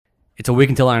It's a week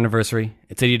until our anniversary.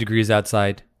 It's 80 degrees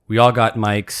outside. We all got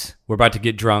mics. We're about to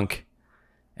get drunk.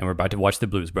 And we're about to watch the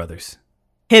Blues Brothers.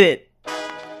 Hit it. All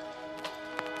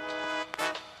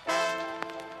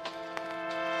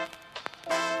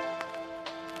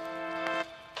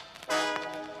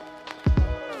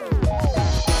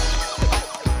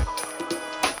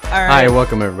right. Hi,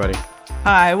 welcome everybody.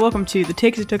 Hi, welcome to the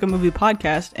Takes It Took a Movie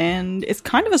podcast, and it's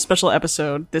kind of a special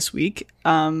episode this week.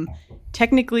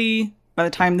 Technically, by the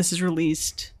time this is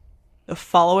released, the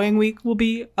following week will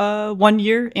be a 1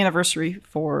 year anniversary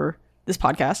for this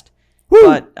podcast. Woo!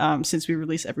 But since we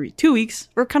release every 2 weeks,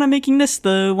 we're kind of making this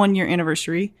the 1 year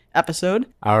anniversary episode.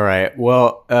 All right.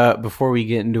 Well, before we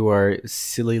get into our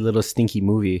silly little stinky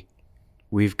movie,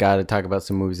 we've got to talk about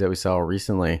some movies that we saw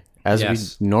recently, as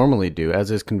we normally do,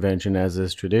 as is convention, as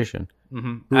is tradition.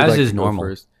 Mm-hmm. As is normal.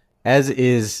 First? As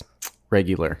is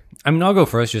regular. I mean, I'll go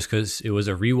first just because it was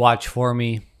a rewatch for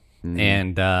me,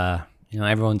 and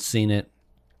everyone's seen it.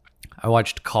 I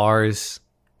watched Cars,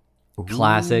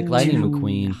 classic, Lightning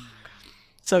McQueen.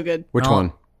 So good. Which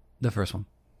one? The first one.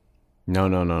 No,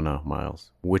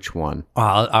 Miles. Which one? Oh,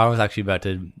 I was actually about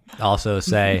to also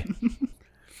say...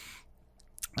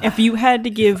 If you had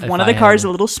to give one of the cars a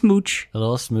little smooch. A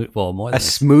little smooch. Well, more than a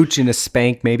smooch and a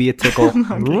spank, maybe a tickle.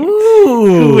 Ooh.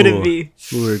 Who would it be?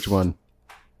 Which one?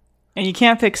 And you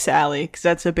can't pick Sally, because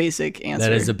that's a basic answer.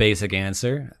 That is a basic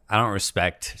answer. I don't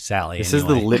respect Sally. This is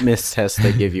the litmus test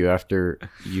they give you after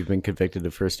you've been convicted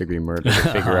of first-degree murder to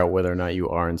figure out whether or not you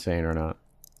are insane or not.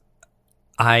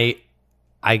 I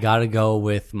gotta go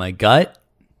with my gut.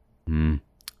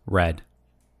 Red.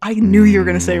 I knew you were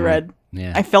going to say Red.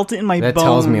 Yeah. I felt it in my bones. That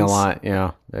tells me a lot,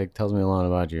 yeah. That tells me a lot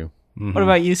about you. Mm-hmm. What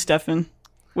about you, Stefan?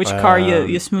 Which car you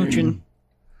smooching?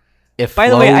 By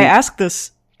the way, I ask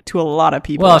this to a lot of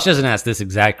people. Well, she doesn't ask this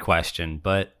exact question,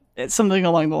 but... It's something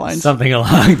along the lines. Something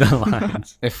along the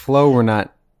lines. If Flo were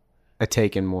not a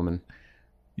taken woman...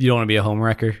 You don't want to be a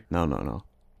homewrecker? No.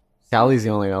 Sally's the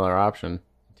only other option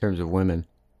in terms of women.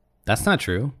 That's not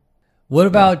true. What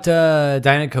about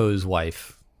Dynaco's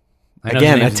wife?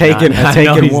 Again, a taken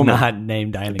woman. Not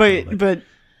named Dynaco. But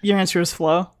your answer is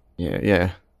Flo?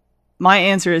 Yeah. My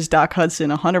answer is Doc Hudson,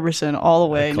 100% all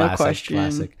the way, Classic, no question.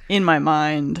 Classic. In my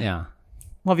mind. Yeah.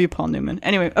 Love you, Paul Newman.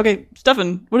 Anyway, okay,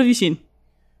 Stefan, what have you seen?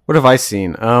 What have I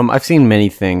seen? I've seen many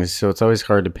things, so it's always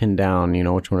hard to pin down,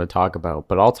 which one to talk about.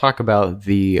 But I'll talk about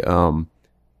the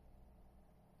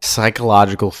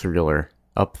psychological thriller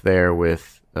up there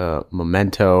with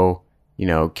Memento,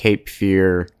 Cape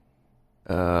Fear,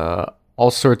 all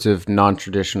sorts of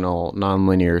non-traditional,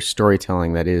 non-linear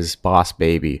storytelling that is Boss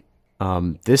Baby.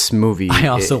 This movie... I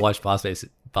also watched Boss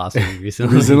Baby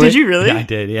recently. Did you really? Yeah, I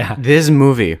did, yeah. This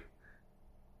movie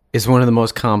is one of the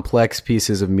most complex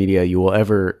pieces of media you will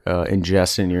ever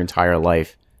ingest in your entire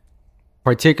life,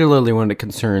 particularly when it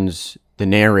concerns the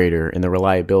narrator and the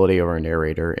reliability of our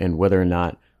narrator and whether or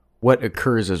not what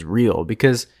occurs is real.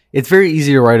 Because it's very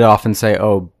easy to write it off and say,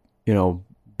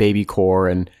 baby core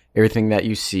and everything that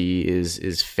you see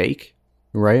is fake,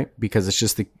 right? Because it's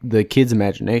just the kid's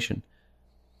imagination.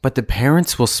 But the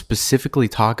parents will specifically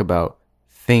talk about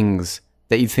things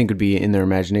that you think would be in their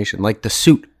imagination, like the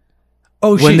suit.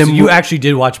 Oh, shit, so you actually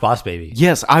did watch Boss Baby?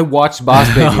 Yes, I watched Boss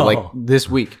Baby this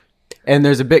week. And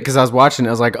there's a bit, because I was watching it,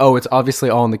 I was like, oh, it's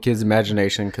obviously all in the kid's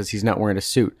imagination because he's not wearing a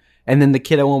suit. And then the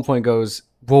kid at one point goes,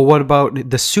 well, what about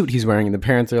the suit he's wearing? And the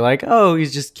parents are like, oh,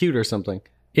 he's just cute or something.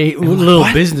 A little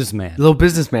businessman. Little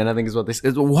businessman, I think is what they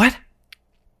said. What?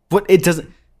 What? It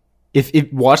doesn't...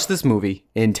 If watch this movie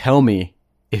and tell me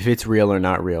if it's real or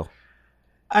not real.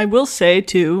 I will say,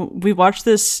 too, we watched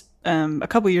this a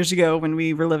couple years ago when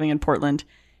we were living in Portland,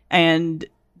 and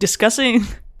discussing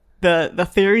the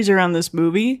theories around this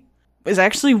movie is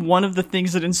actually one of the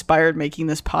things that inspired making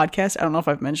this podcast. I don't know if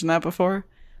I've mentioned that before.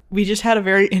 We just had a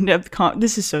very in-depth...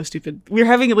 This is so stupid. We were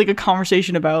having a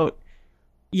conversation about...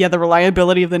 the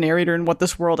reliability of the narrator and what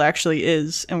this world actually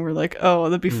is. And we're like, oh,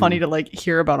 that'd be funny to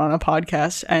hear about on a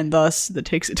podcast. And thus, The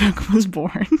Takes It Took was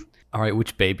born. All right,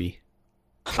 which baby?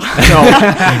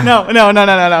 No.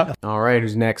 All right,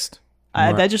 who's next?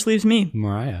 That just leaves me.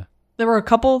 Mariah. There were a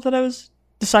couple that I was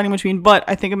deciding between, but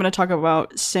I think I'm going to talk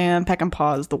about Sam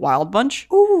Peckinpah's The Wild Bunch.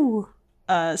 Ooh.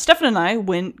 Stefan and I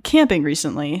went camping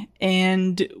recently,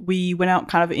 and we went out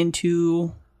kind of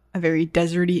into a very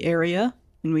deserty area.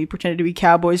 And we pretended to be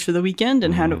cowboys for the weekend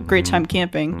and had a great time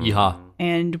camping. Yeehaw.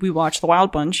 And we watched The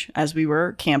Wild Bunch as we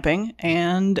were camping.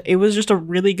 And it was just a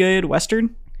really good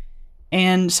Western.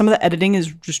 And some of the editing is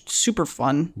just super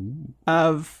fun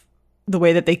of the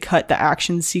way that they cut the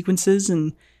action sequences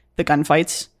and the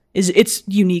gunfights. It's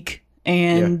unique.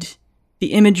 And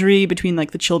the imagery between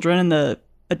the children and the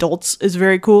adults is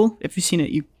very cool. If you've seen it,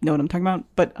 you know what I'm talking about.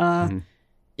 But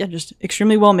yeah, just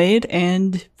extremely well made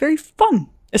and very fun,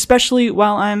 especially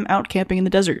while I'm out camping in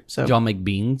the desert. So Did y'all make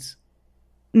beans?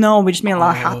 no, we just made a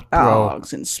lot of hot bro.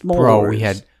 dogs and s'mores. Bro,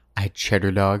 I had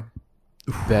cheddar dog.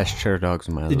 Best cheddar dogs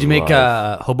in my life. Did you make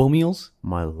hobo meals?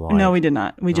 my life? No, we did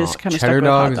not. We just kind of stuck cheddar with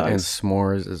hot dogs and dogs.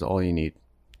 s'mores is all you need.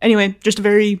 Anyway, just a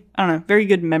very, I don't know, very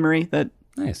good memory that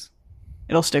Nice.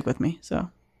 it'll stick with me. So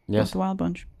Yes. the Wild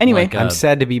Bunch. Anyway, Like, I'm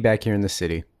sad to be back here in the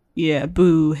city. yeah,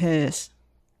 boo hiss.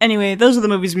 Anyway, those are the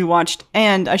movies we watched,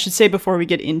 and I should say before we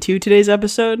get into today's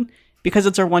episode, because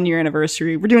it's our 1 year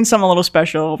anniversary, we're doing something a little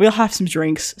special. We'll have some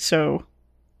drinks, so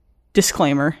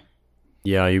disclaimer.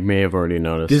 Yeah, you may have already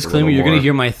noticed. Disclaimer: you're going to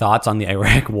hear my thoughts on the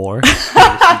Iraq War.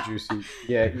 Juicy.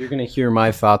 Yeah, you're going to hear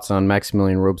my thoughts on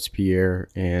Maximilien Robespierre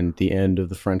and the end of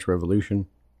the French Revolution.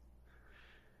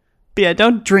 But yeah,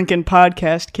 don't drink and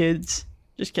podcast, kids.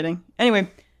 Just kidding. Anyway,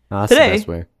 That's Today- the best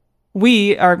way.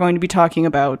 we are going to be talking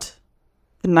about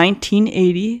the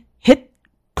 1980 hit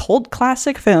cult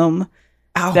classic film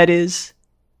that is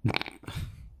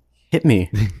Hit me.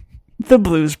 The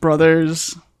Blues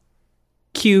Brothers.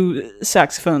 Cue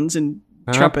saxophones and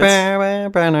trumpets. Before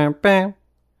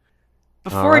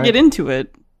I Alright. get into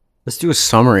it, Let's do a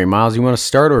summary. Miles, you want to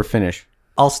start or finish?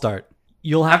 I'll start.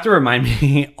 You'll have to remind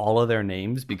me all of their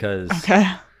names because okay.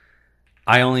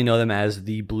 I only know them as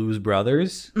the Blues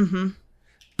Brothers. Mm-hmm.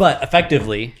 But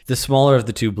effectively, the smaller of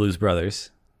the two Blues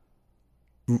Brothers.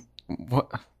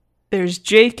 What? There's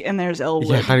Jake and there's Elwood.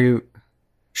 Yeah, how do you...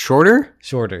 Shorter?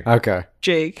 Shorter. Okay.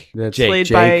 Jake, That's played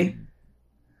Jake by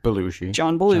Belushi. John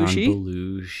John Belushi.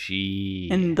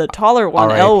 Belushi. And the taller one,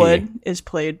 R.I.P. Elwood, is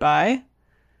played by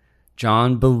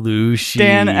John Belushi.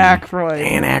 Dan Aykroyd.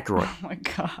 Dan Aykroyd. Oh my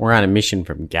god. We're on a mission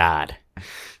from God.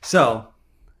 So,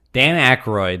 Dan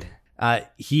Aykroyd,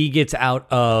 he gets out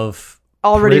of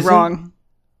Already prison? wrong.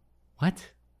 What?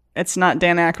 It's not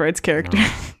Dan Aykroyd's character.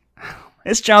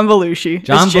 It's John Belushi.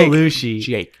 John It's Jake. Belushi.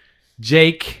 Jake.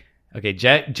 Jake. Okay,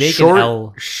 Jake Short, and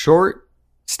El. short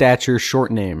stature, short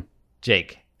name.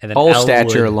 Jake. And then Tall Elwood.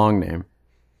 stature, long name.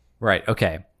 Right,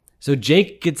 okay. So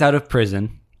Jake gets out of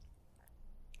prison.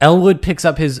 Elwood picks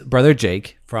up his brother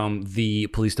Jake from the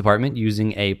police department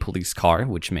using a police car,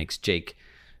 which makes Jake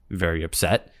very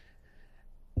upset.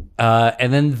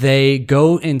 And then they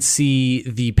go and see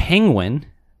the Penguin,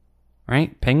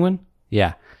 right? Penguin?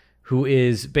 Yeah. Who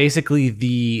is basically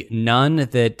the nun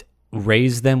that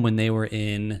raised them when they were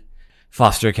in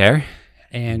foster care.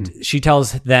 And she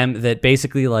tells them that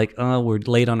basically, like, oh, we're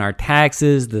late on our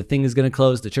taxes. The thing is going to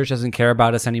close. The church doesn't care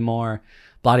about us anymore.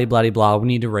 Blah, blah, blah. We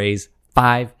need to raise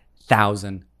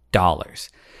 $5,000.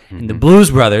 And the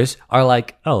Blues Brothers are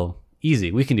like, oh,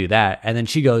 easy. We can do that. And then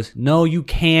she goes, no, you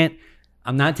can't.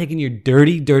 I'm not taking your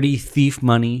dirty, dirty thief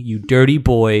money, you dirty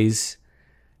boys.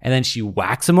 And then she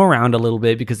whacks them around a little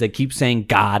bit because they keep saying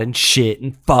God and shit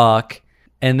and fuck.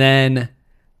 And then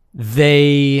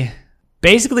they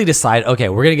basically decide, okay,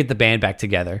 we're going to get the band back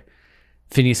together,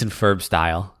 Phineas and Ferb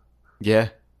style. Yeah.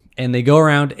 And they go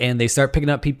around and they start picking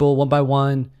up people one by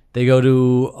one. They go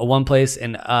to one place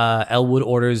and Elwood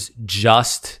orders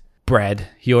just bread.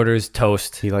 He orders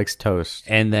toast. He likes toast.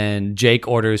 And then Jake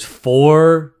orders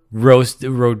 4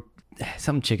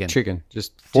 some chicken. Chicken.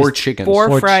 Just 4 chickens.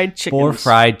 Four fried chickens. 4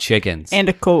 fried chickens. And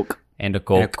a Coke. And a And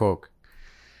Coke. a Coke.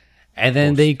 And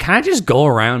then they kind of just go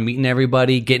around meeting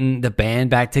everybody, getting the band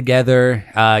back together.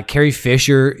 Carrie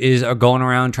Fisher is going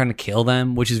around trying to kill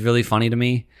them, which is really funny to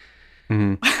me.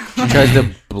 She tries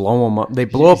to blow them up. They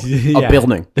blow up Yeah. a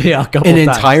building. Yeah, a couple An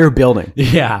times. entire building.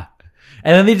 Yeah.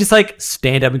 And then they just like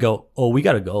stand up and go, oh, we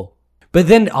got to go. But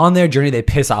then on their journey, they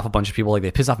piss off a bunch of people. Like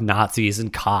they piss off Nazis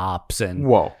and cops and...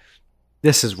 Whoa.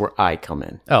 This is where I come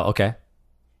in. Oh, okay.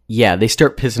 Yeah, they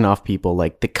start pissing off people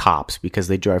like the cops because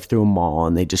they drive through a mall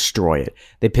and they destroy it.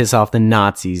 They piss off the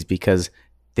Nazis because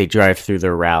they drive through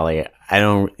their rally.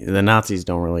 The Nazis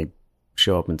don't really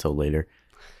show up until later.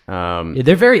 Yeah,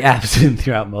 they're very absent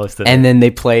throughout most of it. And then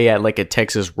they play at like a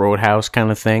Texas Roadhouse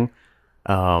kind of thing.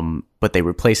 But they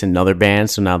replace another band,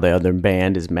 so now the other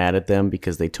band is mad at them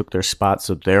because they took their spot,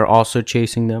 so they're also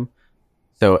chasing them.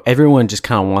 So everyone just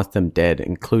kind of wants them dead,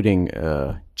 including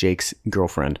Jake's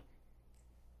girlfriend.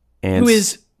 And Who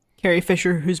is Carrie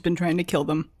Fisher, who's been trying to kill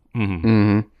them.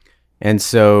 Mm-hmm. And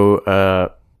so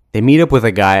they meet up with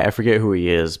a guy, I forget who he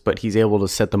is, but he's able to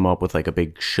set them up with like a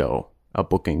big show, a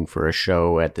booking for a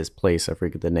show at this place. I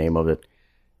forget the name of it.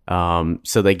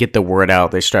 So they get the word out.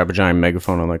 They strap a giant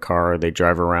megaphone on their car. They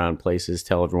drive around places,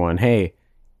 tell everyone, hey,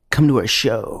 come to a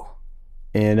show.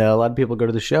 And a lot of people go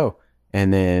to the show.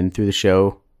 And then through the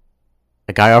show,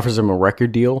 a guy offers them a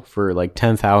record deal for like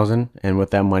 $10,000. And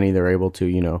with that money, they're able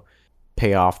to,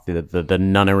 pay off the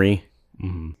nunnery.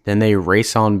 Then they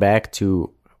race on back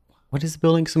to, what is the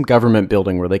building? Some government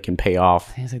building where they can pay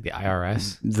off I think it's like the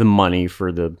IRS. the money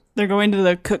for the... They're going to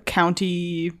the Cook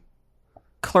County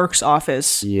clerk's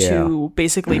office Yeah. to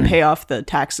basically pay off the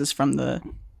taxes from the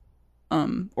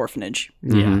orphanage.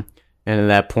 Yeah. And at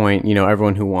that point,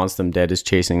 everyone who wants them dead is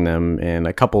chasing them, and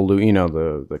a couple,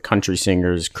 the country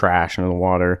singers crash into the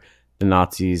water. The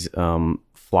Nazis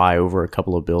fly over a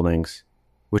couple of buildings,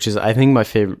 which is, I think, my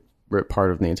favorite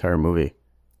part of the entire movie.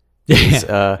 Is,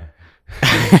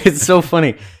 it's so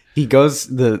funny. He goes,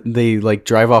 they like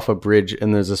drive off a bridge,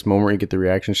 and there's this moment where you get the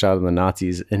reaction shot of the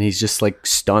Nazis, and he's just like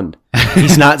stunned.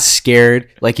 He's not scared.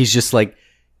 Like, he's just like,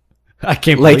 I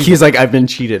can't like believe he's like, I've been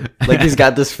cheated. Like, he's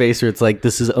got this face where it's like,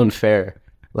 this is unfair.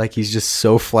 Like, he's just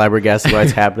so flabbergasted by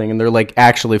what's happening, and they're like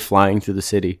actually flying through the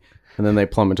city, and then they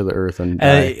plummet to the earth and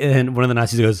die. and one of the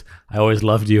Nazis goes, "I always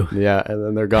loved you." Yeah, and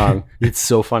then they're gone. It's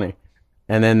so funny.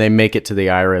 And then they make it to the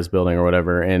IRS building or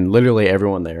whatever, and literally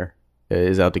everyone there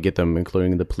is out to get them,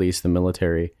 including the police, the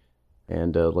military,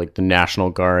 and like the National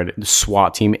Guard, the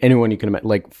SWAT team, anyone you can imagine.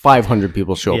 Like 500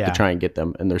 people show up Yeah. to try and get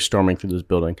them, and they're storming through this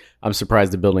building. I'm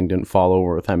surprised the building didn't fall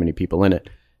over with how many people in it.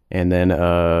 And then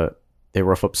they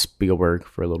rough up Spielberg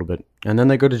for a little bit, and then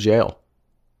they go to jail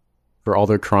for all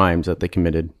their crimes that they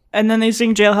committed. And then they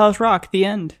sing Jailhouse Rock, the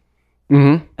end.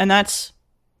 Mm-hmm. And that's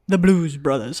the Blues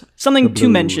Brothers. Something to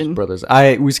mention. Brothers.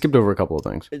 We skipped over a couple of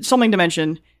things. Something to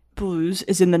mention. Blues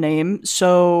is in the name,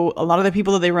 so a lot of the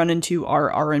people that they run into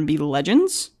are R&B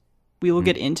legends. We will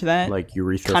get into that. Like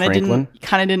Aretha Kinda Franklin.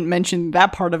 didn't mention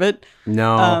that part of it.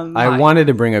 No, I I- wanted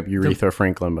to bring up Aretha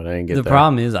Franklin, but I didn't get The there.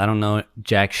 problem is I don't know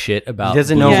jack shit about. He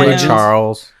doesn't know Yeah, Ray yeah.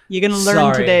 Charles. You're gonna learn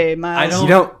Sorry. today, Miles. I don't. You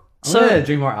don't. I'm So- gonna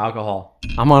drink more alcohol.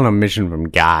 I'm on a mission from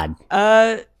God.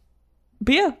 But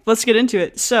yeah, let's get into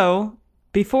it. So,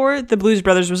 before The Blues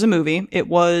Brothers was a movie, it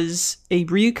was a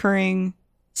recurring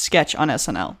sketch on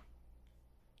SNL.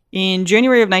 In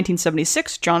January of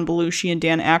 1976, John Belushi and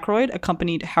Dan Aykroyd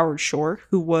accompanied Howard Shore,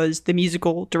 who was the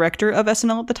musical director of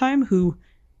SNL at the time, who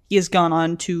he has gone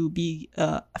on to be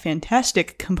a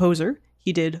fantastic composer.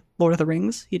 He did Lord of the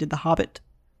Rings, he did The Hobbit,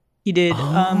 he did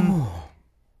Silence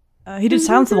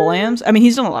of the Lambs. I mean,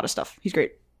 he's done a lot of stuff. He's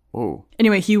great. Whoa.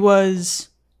 Anyway, he was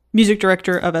music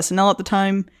director of SNL at the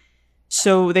time.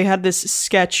 So they had this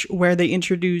sketch where they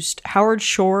introduced Howard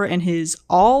Shore and his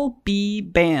all-bee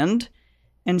band.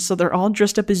 And so they're all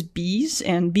dressed up as bees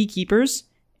and beekeepers.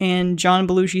 And John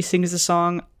Belushi sings the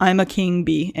song, "I'm a King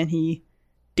Bee." And he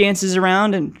dances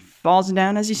around and falls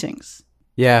down as he sings.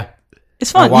 Yeah.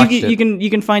 It's fun. watched You it.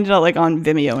 can find it out like on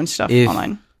Vimeo and stuff If-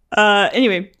 online.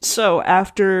 Anyway, so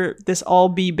after this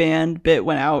all-bee band bit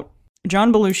went out,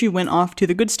 John Belushi went off to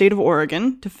the good state of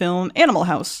Oregon to film Animal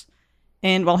House.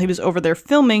 And while he was over there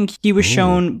filming, he was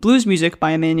shown blues music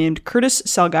by a man named Curtis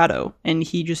Salgado, and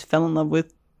he just fell in love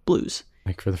with blues.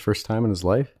 Like for the first time in his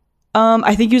life?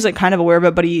 I think he was like kind of aware of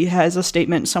it, but he has a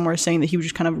statement somewhere saying that he was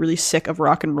just kind of really sick of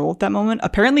rock and roll at that moment.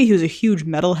 Apparently, he was a huge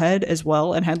metalhead as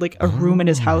well, and had like a room in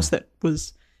his house that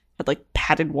had like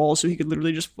padded walls, so he could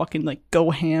literally just fucking like go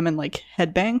ham and like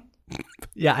headbang.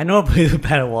 Yeah, I know I play with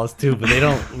paddle walls too, but they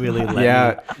don't really let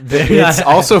Yeah. me. It's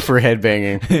also for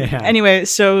headbanging. Yeah. Anyway,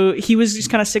 so he was just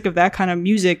kind of sick of that kind of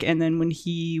music, and then when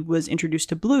he was introduced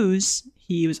to blues,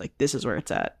 he was like, "This is where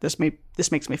it's at. This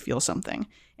makes me feel something."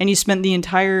 And he spent an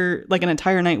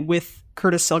entire night with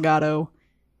Curtis Salgado,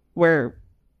 where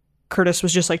Curtis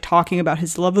was just like talking about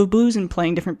his love of blues and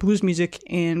playing different blues music,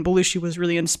 and Belushi was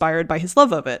really inspired by his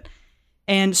love of it.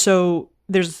 And so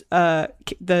there's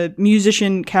the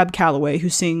musician Cab Calloway, who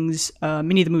sings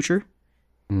Minnie the Moocher,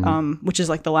 which is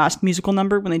like the last musical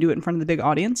number when they do it in front of the big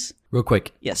audience. Real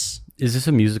quick, Yes. is this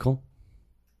a musical?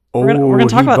 We're gonna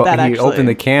talk about that, He actually. opened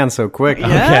the can so quick.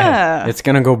 Yeah. It's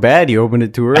going to go bad. You opened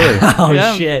it too early. Oh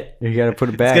Yeah. shit! You got to put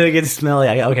it It's back. gonna get smelly.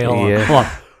 Okay, hold on. Yeah. Hold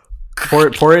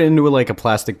on. Pour it into like a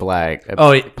plastic bag.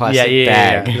 Oh, yeah, plastic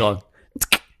yeah. bag. Hold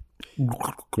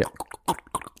on. Yeah.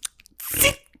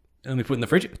 Let me put it in the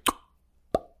fridge.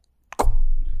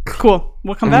 Cool.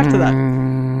 We'll come back to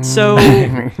that. So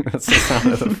That's the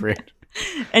sound of the fridge.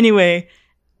 anyway,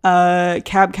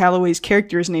 Cab Calloway's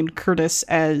character is named Curtis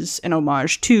as an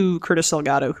homage to Curtis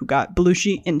Salgado, who got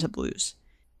Belushi into blues.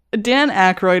 Dan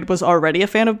Aykroyd was already a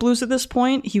fan of blues at this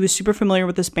point. He was super familiar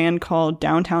with this band called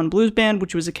Downtown Blues Band,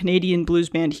 which was a Canadian blues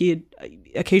band he had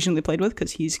occasionally played with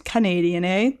because he's Canadian,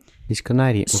 eh? He's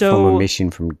Canadian. So- From a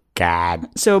mission from God.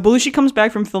 So Belushi comes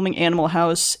back from filming Animal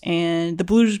House, and the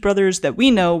Blues Brothers that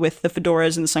we know with the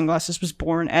fedoras and the sunglasses was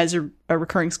born as a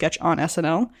recurring sketch on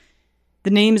SNL.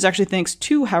 The name is actually thanks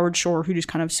to Howard Shore, who just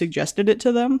kind of suggested it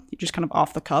to them, just kind of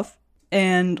off the cuff.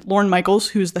 And Lorne Michaels,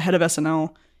 who's the head of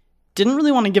SNL, didn't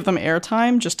really want to give them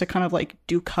airtime just to kind of like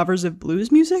do covers of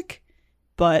blues music,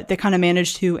 but they kind of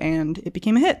managed to, and it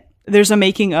became a hit. There's a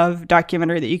making of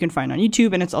documentary that you can find on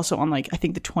YouTube, and it's also on like I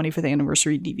think the 25th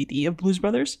anniversary DVD of Blues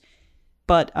Brothers.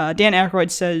 But Dan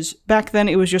Aykroyd says, back then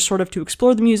it was just sort of to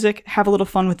explore the music, have a little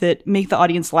fun with it, make the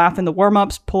audience laugh in the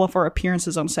warm-ups, pull off our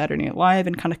appearances on Saturday Night Live,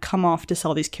 and kind of come off to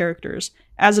sell these characters.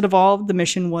 As it evolved, the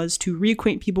mission was to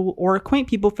reacquaint people or acquaint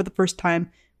people for the first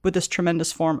time with this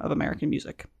tremendous form of American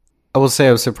music. I will say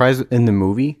I was surprised in the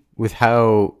movie with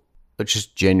how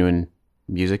just genuine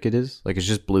music it is. Like, it's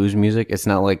just blues music. It's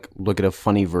not like, look at a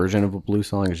funny version of a blues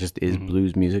song. It just is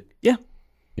blues music. Yeah.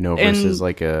 You know, versus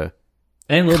like a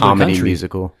And a little comedy bit of country.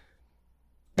 musical.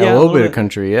 Yeah, a little bit of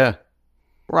country, yeah.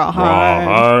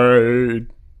 Rawhide.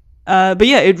 But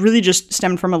yeah, it really just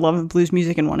stemmed from a love of blues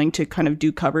music and wanting to kind of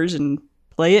do covers and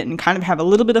play it and kind of have a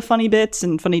little bit of funny bits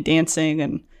and funny dancing,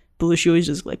 and Belushi always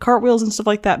does like cartwheels and stuff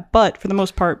like that. But for the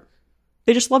most part,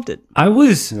 they just loved it. I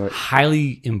was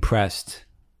highly impressed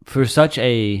for such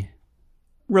a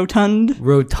Rotund.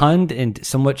 and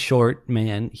somewhat short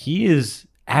man. He is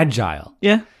agile.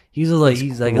 Yeah. He's like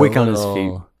quick a on his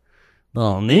little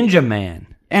ninja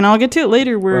man. And I'll get to it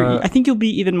later where I think you'll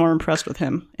be even more impressed with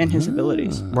him and his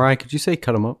abilities. Mariah, could you say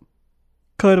cut him up?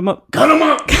 Cut him up. Cut him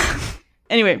up!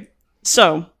 Anyway,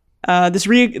 so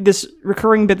this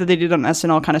recurring bit that they did on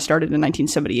SNL kind of started in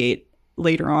 1978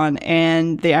 later on,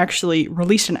 and they actually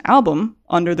released an album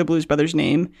under the Blues Brothers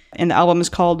name, and the album is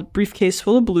called Briefcase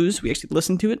Full of Blues. We actually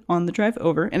listened to it on the drive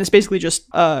over, and it's basically just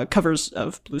covers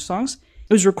of blues songs.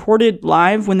 It was recorded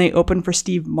live when they opened for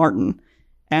Steve Martin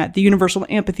at the Universal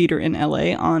Amphitheater in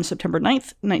LA on September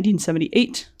 9th,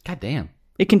 1978. God damn.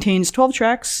 It contains 12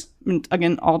 tracks, and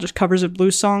again, all just covers of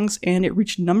blues songs, and it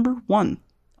reached number 1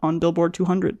 on Billboard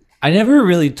 200. I never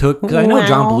really took, because I know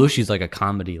John Belushi's like a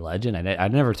comedy legend. I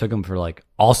never took him for like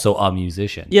also a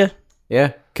musician. Yeah.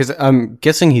 Yeah, because I'm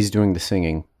guessing he's doing the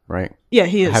singing, right? Yeah,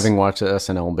 he is. Having watched the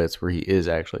SNL bits where he is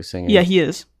actually singing. Yeah, he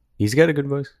is. He's got a good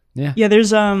voice. Yeah. Yeah,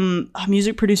 there's a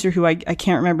music producer who I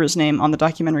can't remember his name on the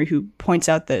documentary who points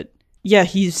out that, yeah,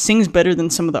 he sings better than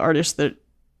some of the artists that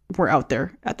were out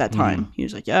there at that time. He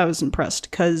was like, yeah, I was impressed.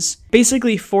 Because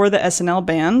basically for the SNL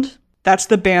band, that's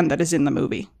the band that is in the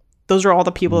movie. Those are all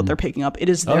the people that they're picking up. It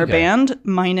is their band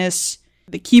minus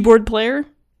the keyboard player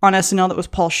on SNL that was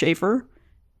Paul Schaefer.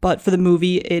 But for the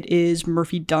movie, it is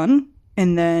Murphy Dunn.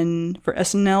 And then for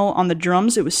SNL on the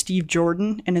drums, it was Steve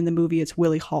Jordan. And in the movie, it's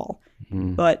Willie Hall.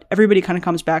 But everybody kind of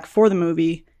comes back for the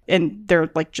movie, and they're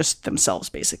like just themselves,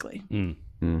 basically. Dude,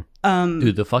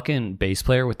 the fucking bass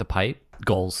player with the pipe,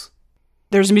 goals.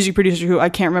 There's a music producer who I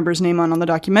can't remember his name on the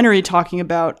documentary talking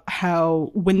about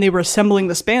how when they were assembling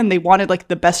this band, they wanted like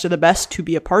the best of the best to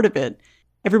be a part of it.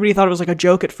 Everybody thought it was like a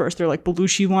joke at first. They're like,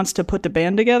 Belushi wants to put the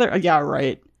band together? Yeah,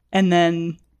 right. And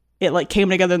then it like came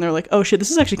together and they're like, oh shit,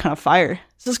 this is actually kind of fire.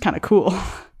 This is kind of cool.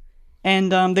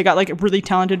 And they got like really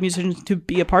talented musicians to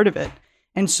be a part of it.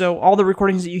 And so all the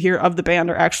recordings that you hear of the band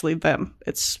are actually them.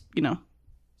 It's, you know,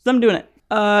 them doing it.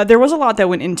 There was a lot that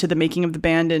went into the making of the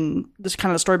band and this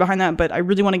kind of the story behind that, but I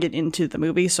really want to get into the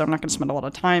movie, so I'm not going to spend a lot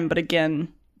of time. But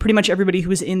again, pretty much everybody who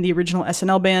was in the original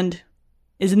SNL band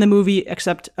is in the movie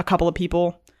except a couple of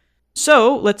people.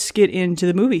 So let's get into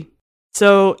the movie.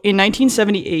 So in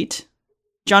 1978,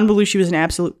 John Belushi was an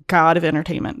absolute god of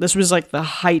entertainment. This was like the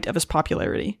height of his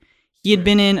popularity. He had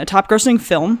been in a top-grossing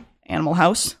film, Animal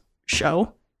House,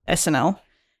 show, SNL,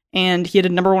 and he had a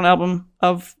number 1 album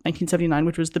of 1979,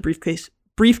 which was The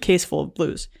Briefcase Full of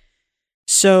Blues.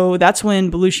 So that's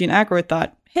when Belushi and Aykroyd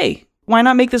thought, hey, why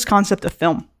not make this concept a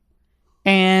film?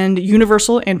 And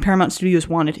Universal and Paramount Studios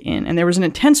wanted in, and there was an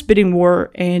intense bidding war,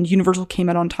 and Universal came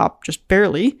out on top just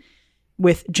barely,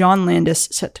 with John Landis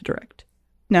set to direct.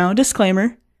 Now,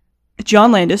 disclaimer,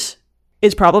 John Landis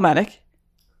is problematic.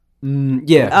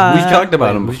 Yeah, we've talked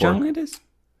about him Who's before. John Landis?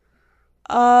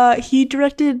 He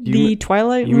directed the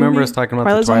Twilight movie. You remember us talking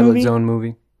about the Twilight Zone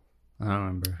movie? I don't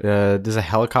remember. Does a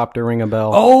helicopter ring a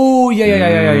bell? Oh, yeah.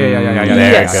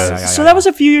 Yes. So that was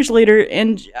a few years later,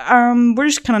 and we're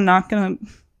just kind of not going to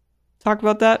talk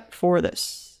about that for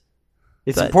this.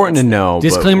 It's but important to know.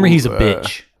 Disclaimer, but, he's a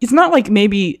bitch. It's not like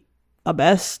maybe a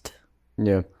best.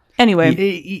 Yeah.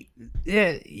 Anyway.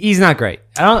 He's not great.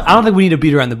 I don't think we need to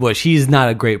beat around the bush. He's not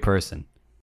a great person.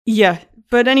 Yeah.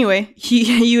 But anyway,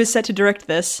 he was set to direct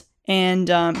this,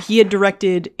 and he had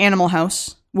directed Animal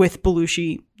House with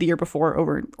Belushi the year before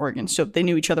over in Oregon, so they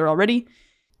knew each other already.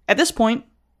 At this point,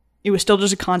 it was still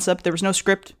just a concept. There was no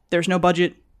script, there was no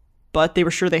budget, but they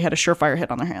were sure they had a surefire hit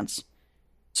on their hands.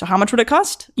 So how much would it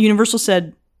cost? Universal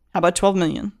said, how about $12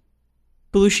 million?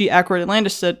 Belushi, Aykroyd, and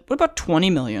Landis said, what about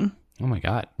 $20 million? Oh my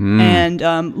god. And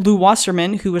Lou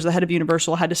Wasserman, who was the head of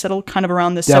Universal, had to settle kind of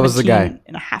around the That was the guy. 17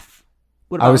 and a half.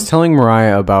 What I about was him? telling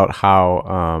Mariah about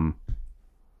how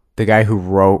the guy who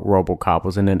wrote RoboCop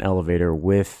was in an elevator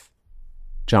with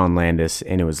John Landis,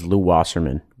 and it was Lou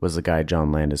Wasserman was the guy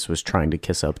John Landis was trying to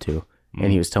kiss up to.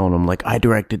 And he was telling him, like, I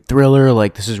directed Thriller,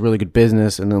 like, this is really good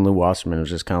business. And then Lou Wasserman was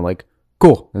just kind of like,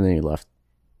 cool. And then he left.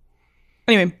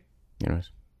 Anyway, Anyways.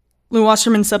 Lou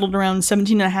Wasserman settled around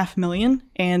 $17.5 million,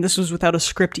 and this was without a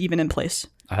script even in place.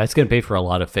 That's going to pay for a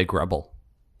lot of fake Rebel.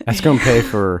 That's going to pay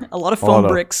for A lot of foam of-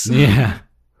 bricks. Yeah.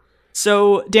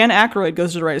 So Dan Aykroyd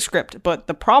goes to write a script, but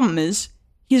the problem is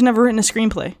he's never written a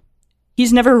screenplay.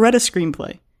 He's never read a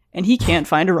screenplay, and he can't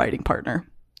find a writing partner.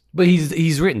 But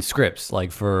he's written scripts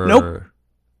like for Nope.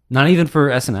 Not even for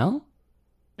SNL?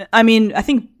 I mean, I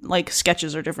think like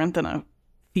sketches are different than a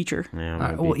feature. Yeah, it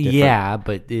might be Well, different. yeah,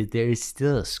 but there's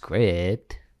still a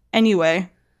script.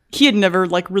 Anyway, he had never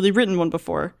like really written one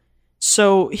before.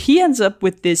 So he ends up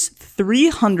with this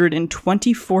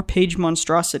 324-page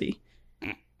monstrosity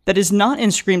that is not in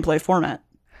screenplay format.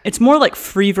 It's more like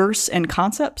free verse and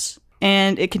concepts,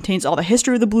 and it contains all the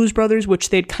history of the Blues Brothers, which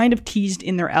they'd kind of teased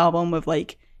in their album of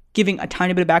like giving a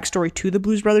tiny bit of backstory to the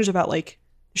Blues Brothers about like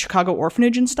the Chicago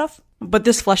orphanage and stuff. But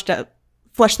this fleshed that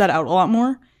out a lot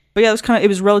more. But yeah, it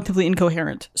was relatively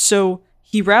incoherent. So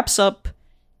he wraps up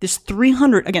this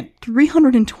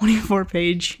 324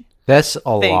 page. That's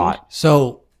a thing. lot.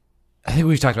 So I think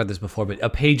we've talked about this before, but a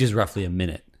page is roughly a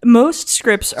minute. Most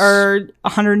scripts are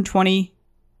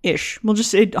 120-ish. We'll just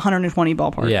say 120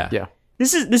 ballpark. Yeah. Yeah.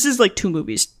 This is like 2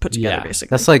 movies put together, Yeah.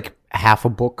 basically. That's like half a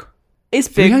book. It's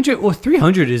big.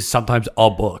 300 is sometimes a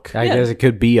book. I guess it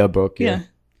could be a book. Yeah.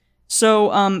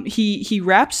 So he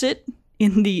wraps it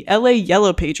in the LA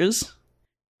Yellow Pages.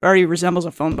 Already resembles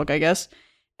a phone book, I guess.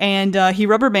 And he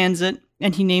rubber bands it,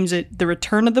 and he names it The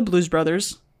Return of the Blues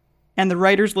Brothers. And the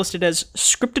writer's listed as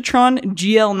Scriptatron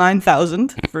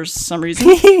GL9000 for some reason.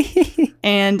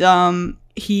 And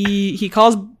he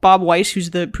calls Bob Weiss,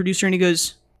 who's the producer, and he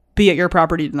goes, "Be at your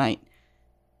property tonight."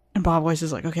 And Bob Weiss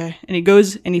is like, okay. And he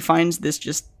goes and he finds this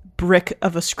just brick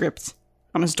of a script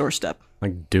on his doorstep.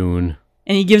 Like Dune.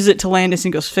 And he gives it to Landis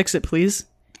and goes, "Fix it, please."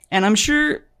 And I'm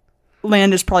sure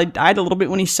Landis probably died a little bit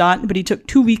when he saw it, but he took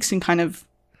 2 weeks and kind of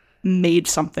made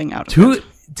something out of it.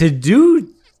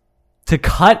 To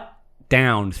cut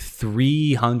down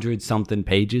 300 something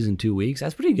pages in 2 weeks,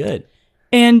 that's pretty good.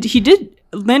 And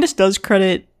Landis does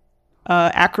credit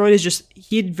Aykroyd as just,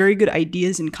 he had very good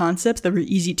ideas and concepts that were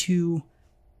easy to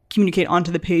communicate onto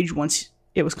the page once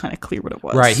it was kind of clear what it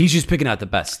was. Right, he's just picking out the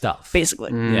best stuff.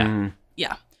 Basically. Yeah.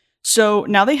 Yeah. So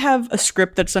now they have a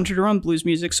script that's centered around blues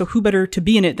music, so who better to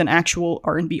be in it than actual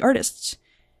R&B artists?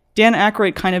 Dan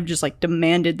Aykroyd kind of just like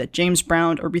demanded that James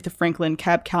Brown, Aretha Franklin,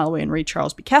 Cab Calloway, and Ray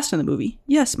Charles be cast in the movie.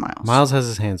 Yes, Miles. Miles has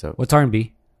his hands up. What's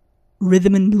R&B?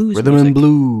 Rhythm and blues Rhythm music. and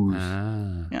blues.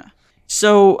 Yeah.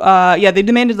 So, they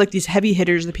demanded like these heavy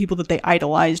hitters, the people that they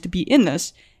idolized, to be in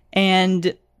this.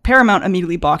 And Paramount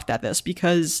immediately balked at this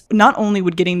because not only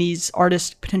would getting these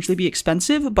artists potentially be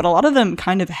expensive, but a lot of them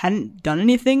kind of hadn't done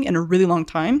anything in a really long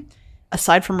time,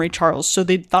 aside from Ray Charles. So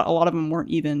they thought a lot of them weren't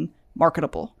even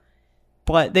marketable.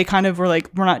 But they kind of were like,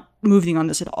 we're not moving on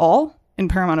this at all. And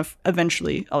Paramount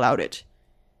eventually allowed it.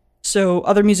 So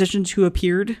other musicians who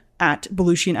appeared at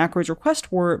Belushi and Aykroyd's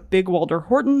request were Big Walter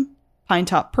Horton,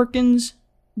 Pinetop Perkins,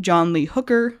 John Lee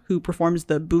Hooker, who performs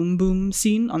the boom boom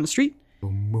scene on the street.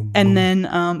 And then,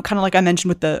 kind of like I mentioned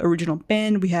with the original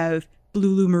band, we have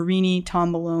Lulu Marini,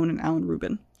 Tom Malone, and Alan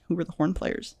Rubin, who were the horn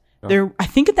players. There, I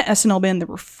think at the SNL band there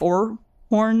were 4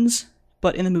 horns,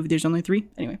 but in the movie there's only 3.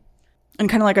 Anyway. And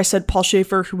kind of like I said, Paul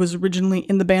Schaefer, who was originally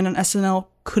in the band on SNL,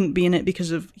 couldn't be in it because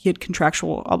he had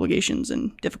contractual obligations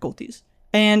and difficulties.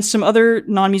 And some other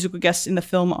non-musical guests in the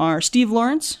film are Steve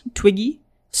Lawrence, Twiggy,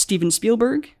 Steven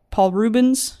Spielberg, Paul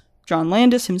Rubens, John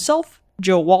Landis himself,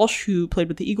 Joe Walsh, who played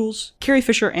with the Eagles, Carrie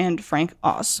Fisher, and Frank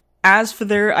Oz. As for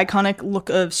their iconic look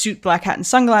of suit, black hat, and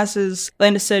sunglasses,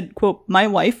 Landis said, quote, "My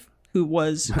wife," who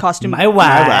was costume My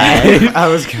wife. I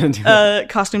was going to do that.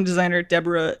 costume designer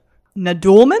Deborah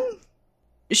Nadoolman.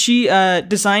 She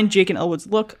designed Jake and Elwood's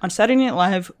look. On Saturday Night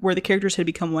Live, where the characters had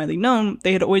become widely known,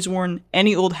 they had always worn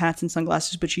any old hats and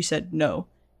sunglasses, but she said no,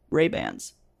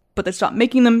 Ray-Bans. But they stopped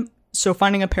making them, so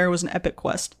finding a pair was an epic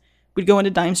quest. We'd go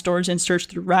into dime stores and search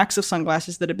through racks of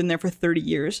sunglasses that had been there for 30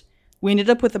 years. We ended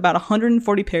up with about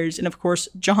 140 pairs, and of course,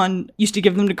 John used to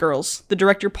give them to girls. The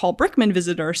director Paul Brickman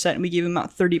visited our set, and we gave him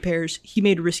about 30 pairs. He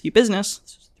made Risky Business,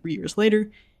 this was 3 years later,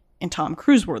 and Tom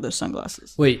Cruise wore those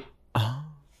sunglasses. Wait,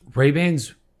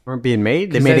 Ray-Bans, Weren't being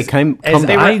made? They made it come as back.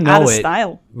 They were I know out of it.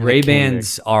 style.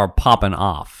 Ray-Bans are popping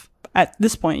off. At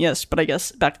this point, yes, but I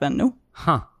guess back then, no.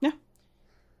 Huh.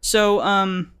 So,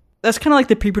 that's kind of like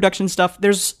the pre-production stuff.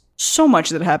 There's so much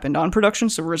that happened on production,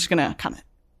 so we're just gonna kind of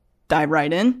dive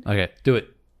right in. Okay, do it.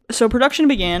 So, production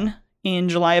began in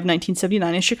July of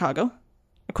 1979 in Chicago.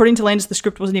 According to Landis, the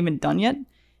script wasn't even done yet,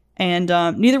 and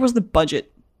neither was the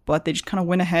budget, but they just kind of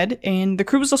went ahead, and the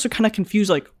crew was also kind of confused,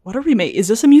 like, what are we making? Is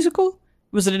this a musical?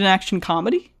 Was it an action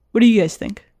comedy? What do you guys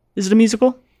think? Is it a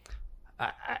musical?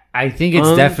 I think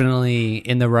it's definitely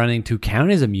in the running to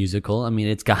count as a musical. I mean,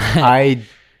 it's got I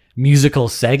musical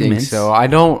think segments. so.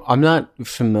 I'm not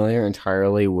familiar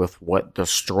entirely with what the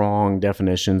strong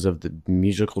definitions of the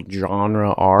musical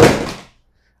genre are.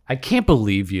 I can't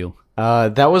believe you.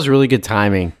 That was really good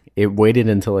timing. It waited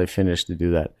until I finished to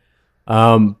do that.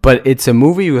 But it's a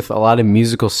movie with a lot of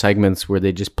musical segments where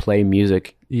they just play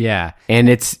music. Yeah. And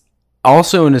it's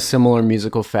also in a similar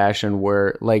musical fashion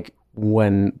where, like,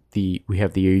 when we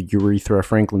have the Aretha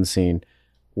Franklin scene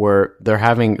where they're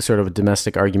having sort of a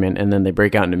domestic argument and then they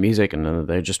break out into music and then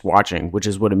they're just watching, which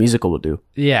is what a musical would do.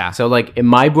 Yeah. So, like, in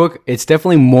my book, it's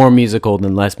definitely more musical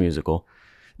than less musical.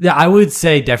 Yeah, I would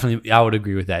say definitely, I would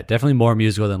agree with that. Definitely more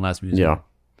musical than less musical. Yeah.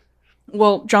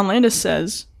 Well, John Landis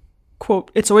says,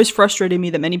 quote, "It's always frustrated me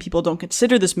that many people don't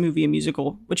consider this movie a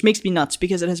musical, which makes me nuts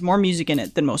because it has more music in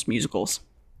it than most musicals."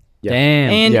 Yeah.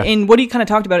 Damn. And what he kind of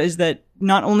talked about is that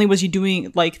not only was he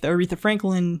doing like the Aretha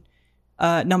Franklin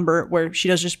number where she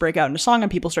does just break out into song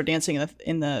and people start dancing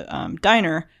in the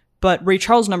diner, but Ray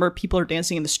Charles' number, people are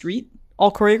dancing in the street,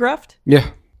 all choreographed.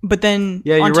 Yeah. But then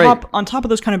Yeah, on you're top right. on top of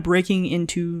those kind of breaking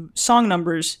into song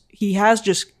numbers, he has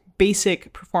just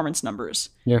basic performance numbers.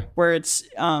 Yeah. Where it's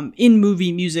in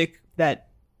movie music that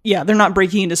they're not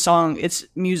breaking into song, it's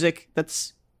music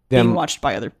that's being Them- watched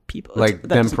by other people. Like That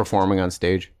them doesn't- performing on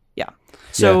stage. Yeah.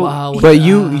 So Wow. But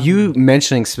you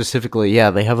mentioning specifically,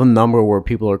 they have a number where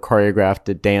people are choreographed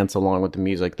to dance along with the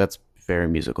music. That's very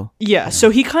musical. yeah, so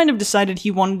he kind of decided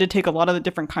he wanted to take a lot of the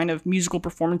different kind of musical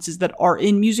performances that are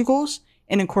in musicals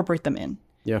and incorporate them in.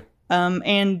 Yeah.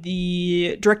 And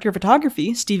the director of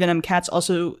photography, Stephen M. Katz,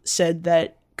 also said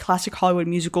that classic Hollywood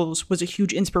musicals was a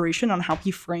huge inspiration on how he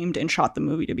framed and shot the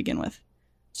movie to begin with.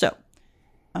 So,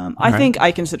 I think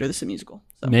I consider this a musical.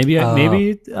 So. Maybe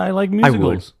I like musicals.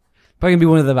 would. Probably gonna be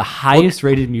one of the highest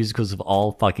rated musicals of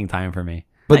all fucking time for me.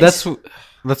 But Nice.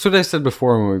 that's what I said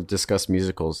before when we've discussed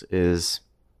musicals is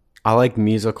I like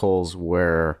musicals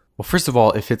where, well, first of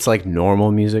all, if it's like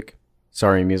normal music,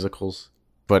 sorry, musicals,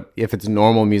 but if it's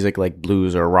normal music like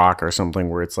blues or rock or something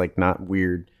where it's like not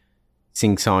weird,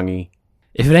 sing-songy.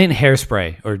 If it ain't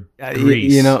Hairspray or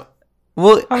Grease, You know,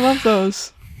 well, I love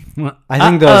those. I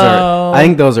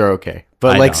think those are okay.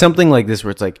 But I like don't. something like this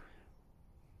where it's like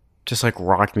just like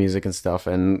rock music and stuff,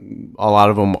 and a lot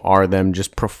of them are them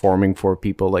just performing for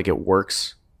people, like it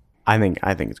works. I think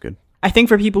it's good. I think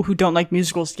for people who don't like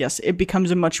musicals, yes, it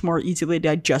becomes a much more easily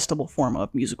digestible form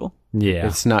of musical. Yeah.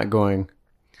 It's not going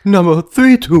number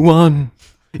 3, 2, 1.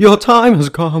 Your time has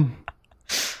come.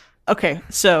 Okay,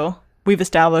 so we've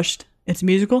established it's a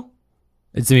musical.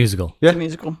 It's a musical. Yeah, It's a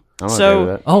musical. I'm okay So with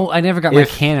that. Oh, I never got my If-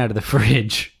 can out of the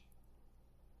fridge.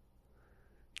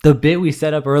 The bit we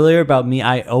set up earlier about me,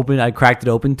 I cracked it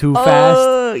open too fast.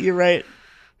 Oh, you're right.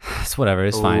 It's whatever.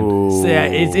 It's fine. Ooh. So, yeah,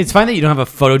 it's fine that you don't have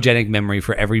a photogenic memory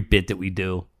for every bit that we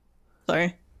do.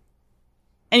 Sorry.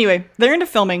 Anyway, they're into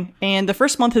filming, and the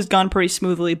first month has gone pretty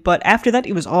smoothly, but after that,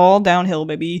 it was all downhill,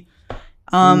 baby.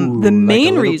 Ooh, The like main a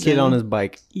little reason, kid on his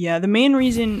bike. the main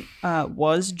reason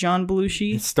was John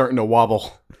Belushi. It's starting to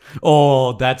wobble.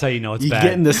 Oh, that's how you know it's You bad.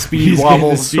 getting the speed He's getting the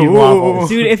wobbles. speed Ooh. wobbles.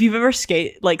 Dude, if you've ever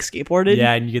skateboarded,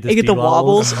 Yeah, and you get the you get speed the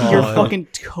wobbles, wobbles. you're Oh, fucking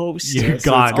toast. You're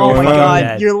so gone. it's Oh my going god,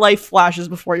 dead. your life flashes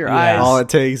before your Yeah. All eyes. it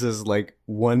takes is like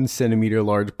 1 centimeter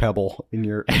large pebble, and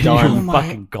you're You're done. Oh my-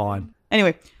 fucking gone.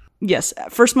 Anyway, yes,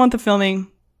 first month of filming,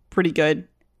 pretty good.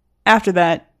 After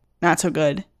that, not so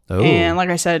good. Oh. And like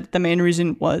I said, the main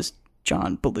reason was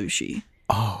John Belushi.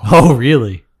 Oh,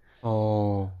 really?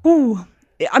 Oh, Ooh,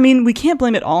 I mean, we can't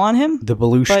blame it all on him. the But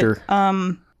Beluster.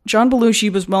 John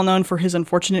Belushi was well known for his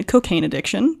unfortunate cocaine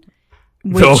addiction.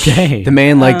 Which, Okay. The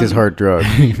man liked his hard drug.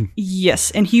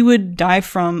 Yes, and he would die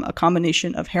from a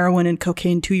combination of heroin and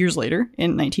cocaine 2 years later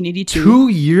in 1982. 2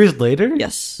 years later?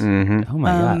 Yes. Mm-hmm. Oh my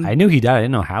god. I knew he died. I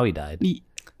didn't know how he died.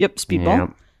 Yep, Speedball. Yeah.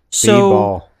 So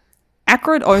Speedball.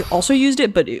 Aykroyd also used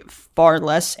it, but far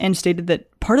less, and stated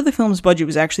that part of the film's budget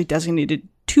was actually designated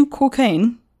to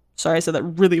cocaine. Sorry, I said that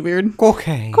really weird.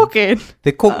 Cocaine. Cocaine.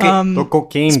 The cocaine. The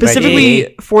cocaine.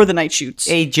 Specifically for the night shoots.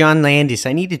 Hey, John Landis,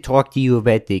 I need to talk to you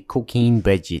about the cocaine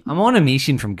budget. I'm on a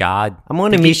mission from God. I'm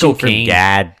on to a get mission cocaine. from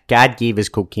God. God gave us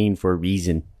cocaine for a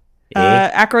reason.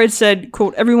 Aykroyd said,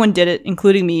 quote, everyone did it,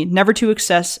 including me, never to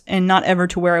excess and not ever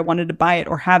to where I wanted to buy it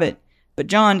or have it. But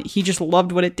John, he just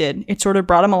loved what it did. It sort of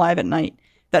brought him alive at night.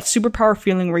 That superpower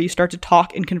feeling where you start to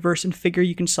talk and converse and figure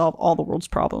you can solve all the world's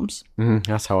problems.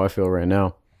 That's how I feel right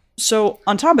now. So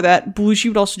on top of that, Belushi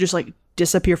would also just like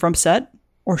disappear from set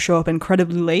or show up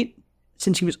incredibly late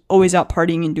since he was always out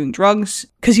partying and doing drugs.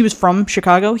 Because he was from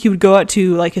Chicago, he would go out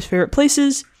to like his favorite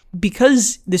places.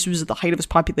 Because this was at the height of his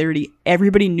popularity,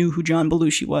 everybody knew who John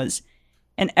Belushi was.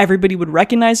 And everybody would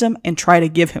recognize him and try to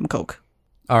give him coke.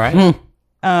 All right.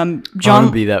 I want John,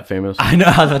 to be that famous. I know.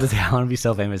 I was about to say, I want to be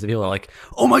so famous that people are like,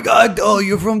 "Oh my god, oh,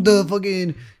 you're from the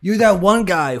fucking, you're that one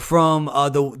guy from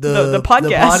the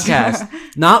podcast."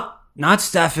 Not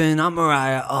Stefan, not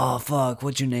Mariah. Oh fuck,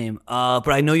 what's your name? But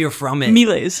I know you're from it.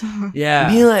 Miles. Yeah.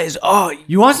 Miles, oh,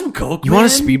 You want some coke? you want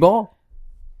a man? speedball?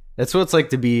 That's what it's like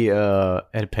to be at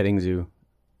a petting zoo.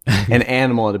 An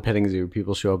animal at a petting zoo.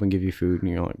 People show up and give you food,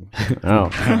 and you're like, oh. All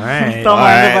right. The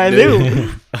land dude.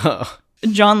 of I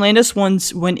do. John Landis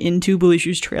once went into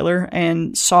Belushi's trailer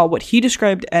and saw what he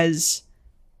described as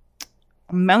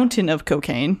a mountain of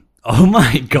cocaine. Oh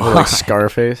my Or god. like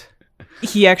Scarface.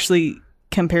 He actually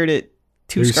compared it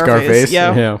to To Scarface. Scarface?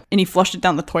 Yeah. Yeah. And he flushed it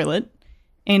down the toilet.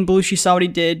 And Belushi saw what he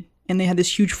did. And they had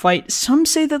this huge fight. Some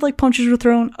say that like punches were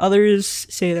thrown. Others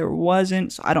say there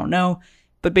wasn't. So I don't know.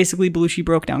 But basically Belushi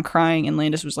broke down crying. And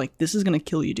Landis was like, this is going to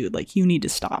kill you, dude. Like, you need to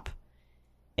stop.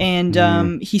 And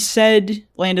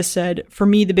Landis said, for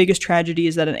me, the biggest tragedy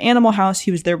is that at Animal House,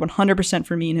 he was there 100%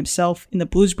 for me and himself. In the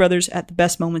Blues Brothers, at the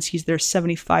best moments, he's there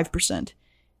 75%.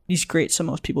 He's great, so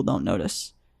most people don't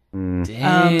notice.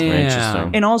 Damn.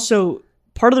 Interesting. And also,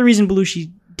 part of the reason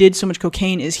Belushi did so much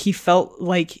cocaine is he felt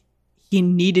like he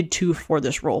needed to for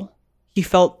this role. He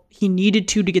felt he needed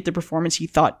to get the performance he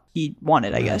thought he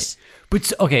wanted, I guess.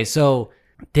 But okay, so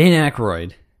Dan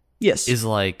Aykroyd Yes. is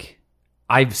like,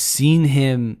 I've seen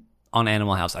him on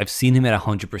Animal House. I've seen him at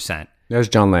 100%. That was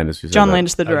John Landis who said John that.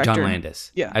 Landis, the director. John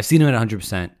Landis. Yeah. I've seen him at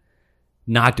 100%,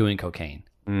 not doing cocaine.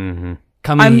 Mm-hmm.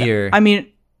 Coming here. I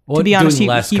mean, well, to be honest, doing he,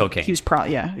 less he, cocaine. he was probably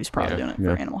doing it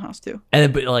Yeah. for Animal House too.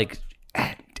 And but like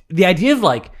the idea of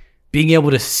like being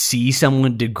able to see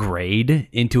someone degrade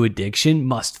into addiction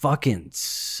must fucking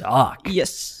suck.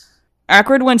 Yes.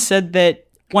 Aykroyd once said that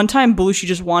one time Belushi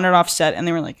just wandered off set and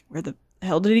they were like, where the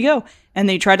hell did he go? And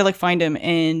they tried to like find him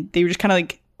and they were just kind of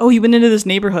like, oh, he went into this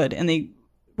neighborhood, and they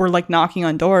were like knocking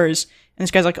on doors. And this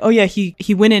guy's like, oh yeah, he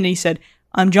went in and he said,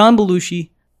 I'm John Belushi.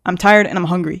 I'm tired and I'm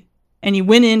hungry. And he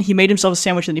went in, he made himself a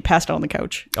sandwich, and he passed out on the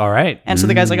couch. All right. And so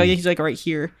the guy's like, oh yeah, he's like right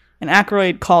here. And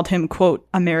Aykroyd called him, quote,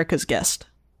 America's guest.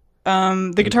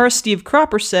 The guitarist Steve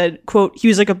Cropper said, quote, he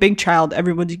was like a big child,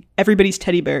 everybody's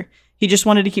teddy bear. He just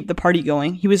wanted to keep the party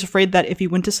going. He was afraid that if he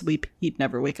went to sleep, he'd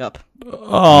never wake up.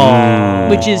 Oh,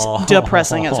 Which is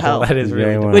depressing as hell. That is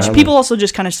really Yeah, depressing. Which people also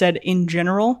just kind of said in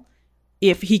general,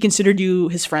 if he considered you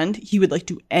his friend, he would like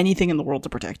do anything in the world to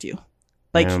protect you.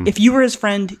 Like if you were his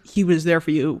friend, he was there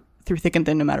for you through thick and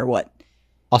thin, no matter what.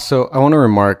 Also, I want to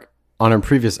remark on our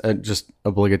previous, just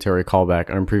obligatory callback,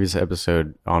 on our previous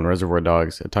episode on Reservoir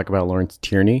Dogs, I talk about Lawrence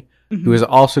Tierney, who is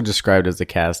also described as the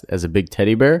cast as a big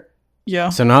teddy bear. Yeah.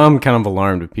 So now I'm kind of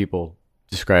alarmed with people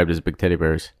described as big teddy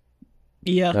bears.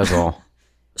 Yeah. That's all.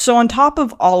 So on top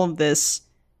of all of this,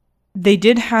 they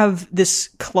did have this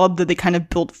club that they kind of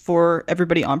built for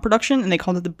everybody on production, and they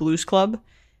called it the Blues Club.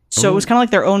 So it was kind of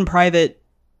like their own private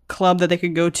club that they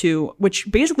could go to,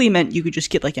 which basically meant you could just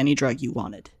get like any drug you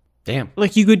wanted. Damn.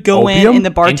 Like you could go in Opium? and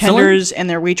the bartenders and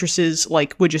their waitresses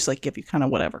like would just like give you kind of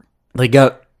whatever. They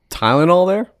got Tylenol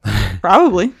there?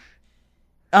 Probably.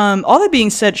 All that being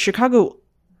said, Chicago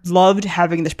loved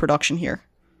having this production here.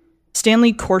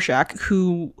 Stanley Korshak,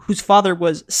 whose father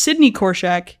was Sidney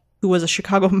Korshak, who was a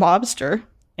Chicago mobster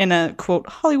and a, quote,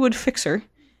 Hollywood fixer,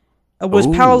 was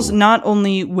pals not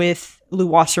only with Lou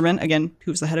Wasserman, again,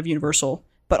 who was the head of Universal,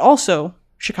 but also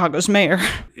Chicago's mayor.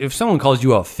 If someone calls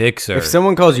you a fixer, If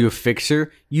someone calls you a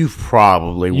fixer, you've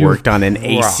probably worked on an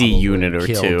AC probably unit or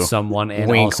killed two. someone and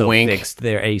Wink, also wink. fixed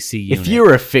their AC unit. If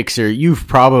you're a fixer, you've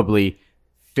probably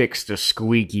fixed a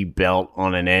squeaky belt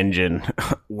on an engine.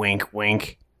 Wink,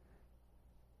 wink.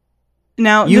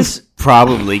 Now, You've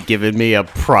probably given me a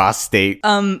prostate.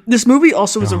 this movie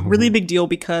also was a really big deal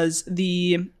because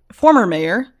the former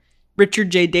mayor, Richard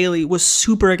J. Daley, was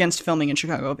super against filming in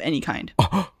Chicago of any kind. In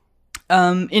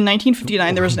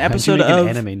 1959, there was an episode make of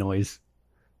an anime noise.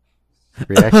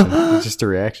 Reaction. It's just a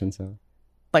reaction sound.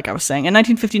 like I was saying, in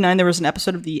 1959, there was an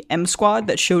episode of the M Squad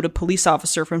that showed a police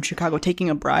officer from Chicago taking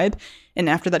a bribe. And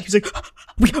after that, he was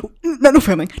like, no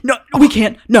filming. No, we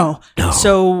can't. No.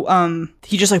 So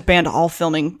he just like banned all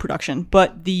filming production.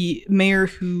 But the mayor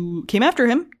who came after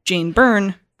him, Jane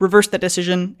Byrne, reversed that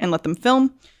decision and let them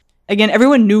film. Again,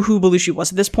 everyone knew who Belushi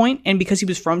was at this point, and because he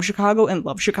was from Chicago and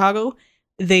loved Chicago,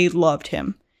 they loved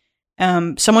him.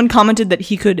 Someone commented that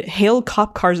he could hail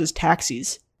cop cars as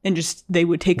taxis, and just they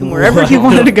would take him wherever he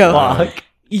wanted to go. Fuck?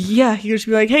 Yeah, he would just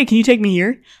be like, "Hey, can you take me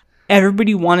here?"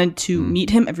 Everybody wanted to meet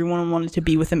him. Everyone wanted to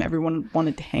be with him. Everyone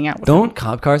wanted to hang out with him. Don't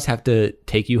cop cars have to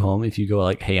take you home if you go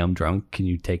like, "Hey, I'm drunk. Can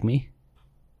you take me?"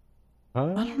 I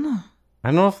don't know. I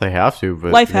don't know if they have to,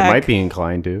 but Life they hack. might be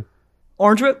inclined to.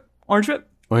 Orange whip. Orange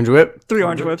whip. 3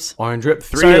 orange whips. Orange whip.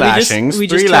 Three Sorry, lashings. we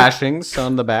just Three took- lashings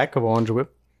on the back of orange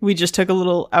whip. We just took a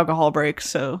little alcohol break,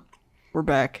 so we're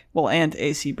back. Well, and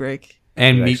AC break.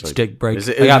 And meat Actually, stick break. it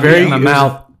I was got very- meat in my it was-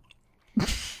 mouth.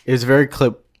 It was a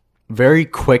very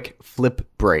quick flip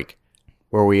break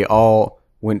where we all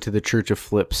went to the Church of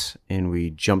Flips and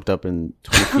we jumped up in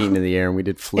 20 feet into the air and we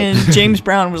did flips. And James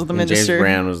Brown was the And minister. James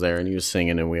Brown was there and he was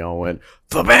singing and we all went,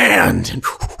 "The band!"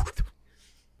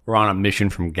 We're on a mission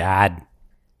from God.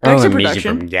 Back to Oh, music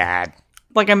production. from God.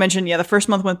 Like I mentioned, yeah, the first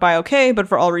month went by okay, but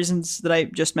for all reasons that I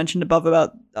just mentioned above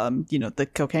about, the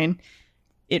cocaine,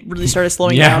 it really started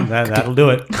slowing down. that'll do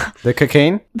it. The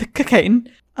cocaine? The cocaine.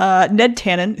 Ned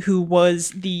Tannen, who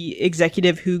was the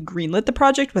executive who greenlit the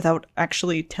project without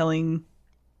actually telling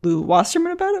Lou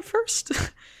Wasserman about it first,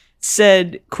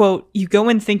 said, quote, "You go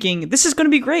in thinking, this is going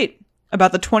to be great.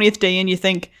 About the 20th day in, you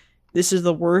think, this is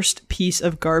the worst piece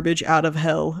of garbage out of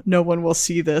hell. No one will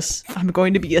see this. I'm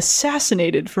going to be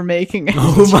assassinated for making it."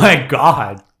 Oh my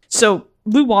God. So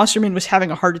Lou Wasserman was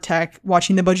having a heart attack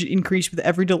watching the budget increase with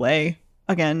every delay.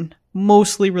 Again,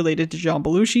 mostly related to John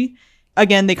Belushi.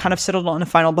 Again, they kind of settled on a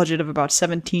final budget of about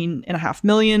 $17.5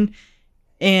 million.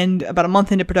 And about a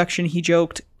month into production, he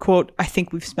joked, quote, "I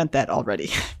think we've spent that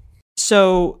already."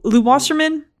 So Lou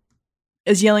Wasserman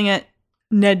is yelling at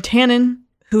Ned Tannen,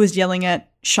 who is yelling at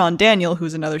Sean Daniel,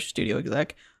 who's another studio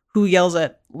exec, who yells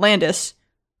at Landis,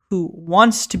 who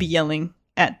wants to be yelling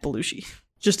at Belushi.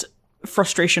 Just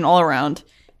frustration all around.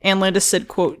 And Landis said,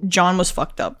 quote, "John was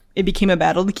fucked up. It became a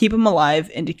battle to keep him alive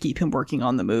and to keep him working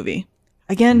on the movie."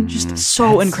 Again, just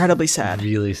so That's incredibly sad.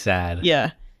 Really sad.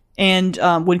 Yeah. And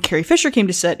when Carrie Fisher came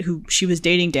to set, who she was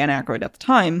dating Dan Aykroyd at the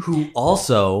time, Who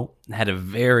also had a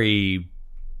very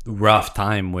rough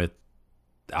time with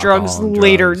alcohol drugs and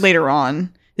drugs. later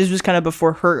on. This was kind of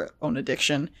before her own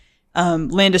addiction.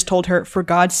 Landis told her, "For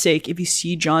God's sake, if you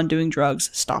see John doing drugs,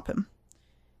 stop him."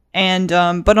 And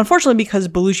but unfortunately, because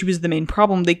Belushi was the main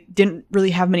problem, they didn't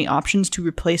really have many options to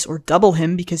replace or double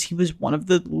him because he was one of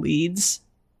the leads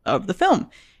of the film.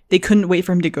 They couldn't wait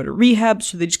for him to go to rehab,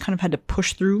 so they just kind of had to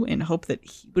push through and hope that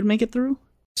he would make it through.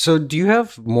 So do you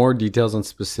have more details on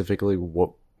specifically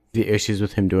what the issues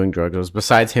with him doing drugs was,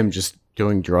 besides him just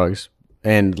doing drugs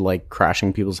and like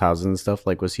crashing people's houses and stuff?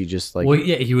 Like, was he just like... Well,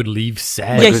 yeah, he would leave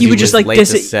set. Yeah, was he he would just just like late to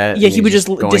set yeah, and he would he's just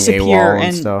just going disappear AWOL and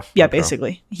and stuff? yeah, Okay.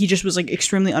 basically, he just was like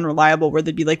extremely unreliable. Where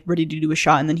they'd be like ready to do a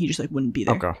shot and then he just like wouldn't be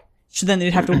there. Okay. So then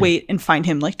they'd have to wait and find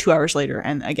him like 2 hours later,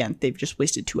 and again they've just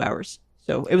wasted 2 hours.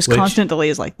 So it was Which- constant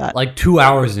delays like that. Like 2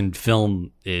 hours in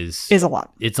film is Is a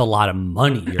lot. it's a lot of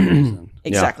money you're losing.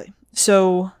 Exactly.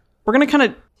 So we're gonna kind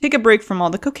of take a break from all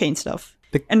the cocaine stuff,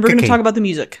 The and we're gonna cocaine. talk about the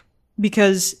music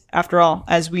because, after all,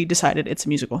 as we decided, it's a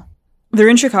musical. They're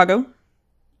in Chicago.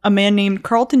 A man named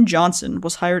Carlton Johnson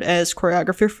was hired as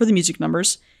choreographer for the music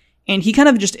numbers, and he kind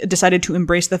of just decided to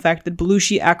embrace the fact that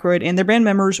Belushi, Aykroyd, and their band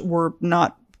members were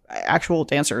not actual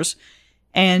dancers,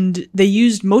 and they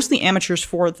used mostly amateurs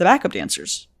for the backup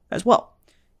dancers as well.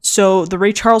 So the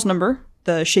Ray Charles number,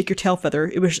 the Shake Your Tail Feather,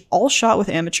 it was all shot with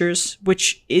amateurs,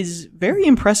 which is very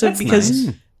impressive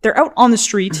because they're out on the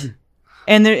street.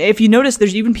 And if you notice,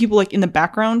 there's even people like in the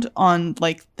background on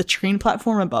like the train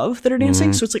platform above that are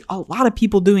dancing. So it's like a lot of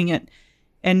people doing it,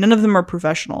 and none of them are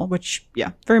professional, which,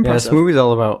 yeah, very Yeah, impressive. this movie's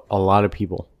all about a lot of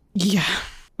people. Yeah.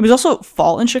 It was also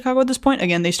fall in Chicago at this point.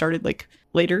 Again, they started like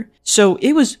later. So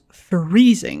it was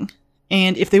freezing.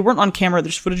 And if they weren't on camera,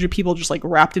 there's footage of people just like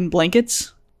wrapped in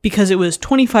blankets because it was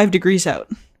 25 degrees out.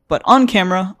 But on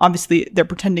camera, obviously, they're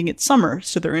pretending it's summer.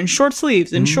 So they're in short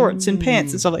sleeves and shorts and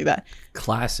pants and stuff like that.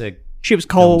 Classic. She was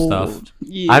cold. stuff.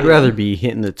 Yeah. I'd rather be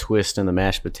hitting the twist and the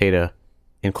mashed potato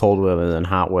in cold weather than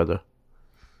hot weather.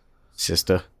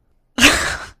 Sister.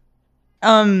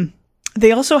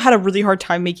 They also had a really hard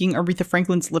time making Aretha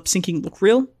Franklin's lip syncing look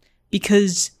real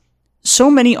because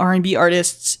so many R&B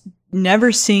artists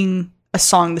never sing a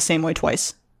song the same way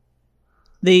twice.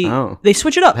 They Oh.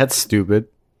 switch it up. That's stupid.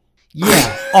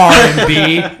 Yeah,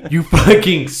 R&B, you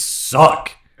fucking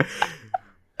suck.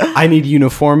 I need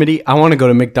uniformity. I want to go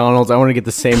to McDonald's. I want to get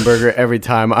the same burger every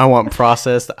time. I want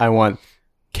processed. I want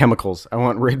chemicals. I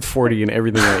want Red 40 in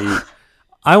everything I eat.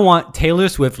 I want Taylor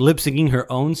Swift lip syncing her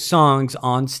own songs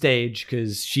on stage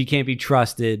because she can't be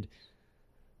trusted.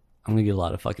 I'm gonna get a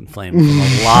lot of fucking flame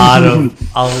from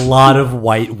a lot of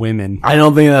white women. I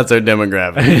don't think that's our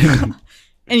demographic.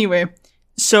 Anyway,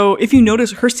 so if you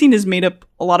notice, her scene is made up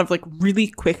a lot of like really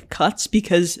quick cuts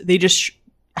because they just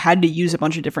had to use a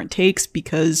bunch of different takes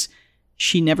because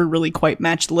she never really quite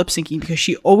matched the lip syncing because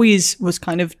she always was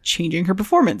kind of changing her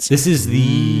performance. This is the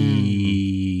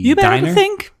You better diner?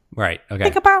 think. Right. Okay.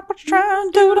 Think about what you're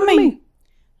trying to do to me.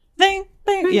 Think.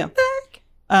 Yeah.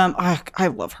 I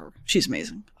love her. She's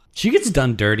amazing. She gets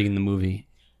done dirty in the movie,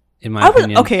 in my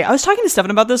opinion. I was talking to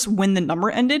Stefan about this when the number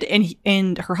ended,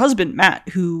 and her husband Matt,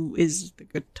 who is the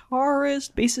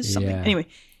guitarist, bassist, something. Yeah. Anyway,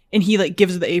 and he like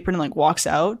gives her the apron and like walks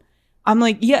out. I'm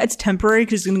like, yeah, it's temporary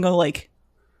because he's gonna go like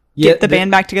get the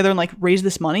band back together and like raise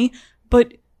this money,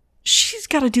 but she's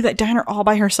got to do that diner all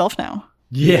by herself now.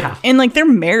 Yeah. And like they're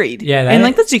married. Yeah, and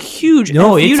like that's a huge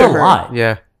No, F you it's to a her. lot.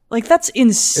 Yeah. Like that's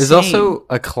insane. There's also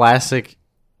a classic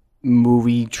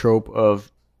movie trope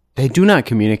of they do not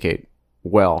communicate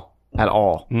well at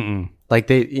all. Mm-mm. Like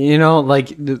they,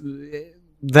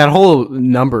 that whole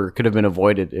number could have been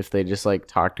avoided if they just like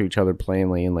talked to each other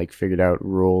plainly and like figured out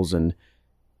rules and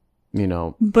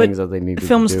But things that they need to do.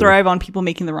 films thrive on people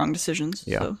making the wrong decisions.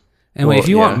 Yeah. So. Anyway, Well, if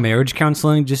you yeah. want marriage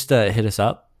counseling, just hit us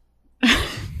up.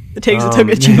 The takes it took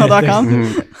at gmail.com.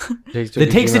 The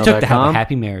takes it took to have a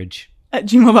happy marriage. At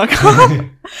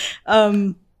gmail.com.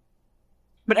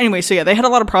 But anyway, so yeah, they had a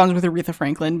lot of problems with Aretha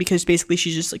Franklin because basically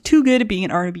she's just like too good at being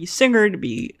an R&B singer to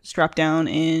be strapped down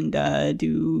and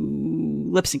do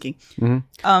lip syncing.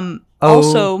 Mm-hmm.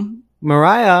 Also,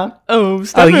 Mariah.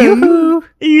 Stefan. You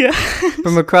Yeah.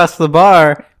 from across the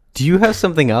bar. Do you have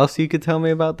something else you could tell me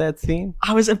about that scene?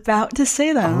 I was about to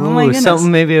say that. Oh my goodness.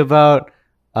 Something maybe about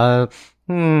a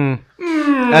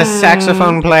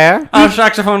saxophone player. A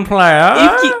saxophone player.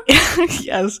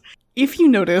 Yes. If you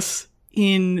notice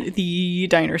in the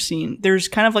diner scene, there's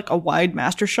kind of like a wide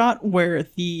master shot where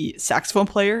the saxophone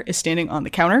player is standing on the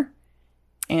counter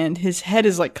and his head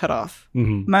is like cut off.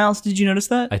 Mm-hmm. Miles, did you notice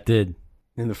that? I did.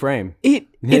 In the frame. It's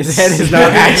His head is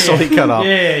not actually cut off.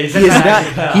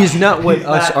 He is not what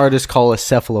us artists call a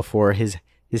cephalophore. His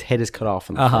head is cut off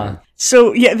in the frame.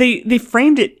 So yeah, they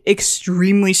framed it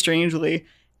extremely strangely,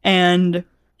 and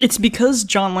it's because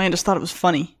John Landis thought it was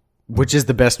funny. Which is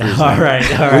the best reason. All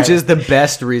right. Which is the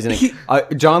best reasoning.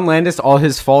 John Landis, all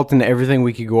his fault and everything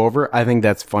we could go over, I think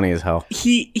that's funny as hell.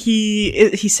 He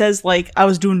says like I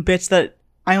was doing bits that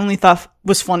I only thought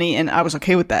was funny, and I was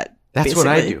okay with that. That's what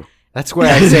I basically. do. That's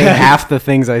where I say half the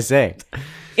things I say.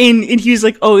 And he was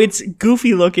like, oh, it's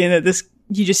goofy looking that this,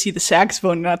 you just see the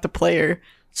saxophone, not the player.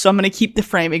 So I'm going to keep the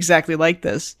frame exactly like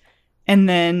this. And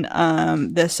then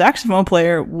the saxophone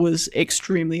player was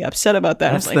extremely upset about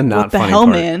that. That's Like, the not what the funny hell,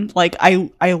 part. man? Like,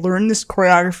 I learned this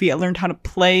choreography. I learned how to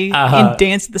play and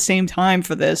dance at the same time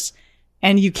for this.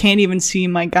 And you can't even see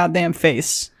my goddamn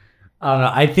face. I don't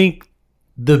know. I think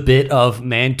the bit of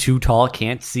man too tall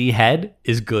can't see head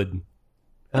is good.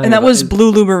 And that was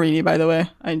Blue Lumarini, by the way.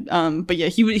 But yeah,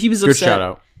 he was upset. Good shout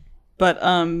out. But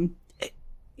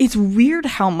it's weird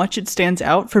how much it stands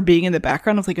out for being in the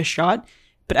background of like a shot.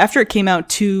 But after it came out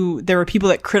too, there were people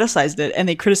that criticized it, and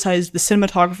they criticized the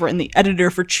cinematographer and the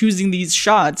editor for choosing these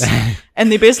shots.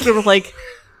 And they basically were like,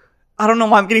 I don't know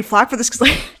why I'm getting flack for this because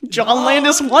like John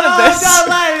Landis wanted this. John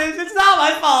Landis, it's not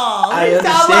my fault. I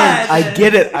understand. I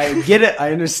get it.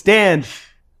 I understand.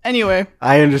 Anyway,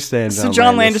 I understand. So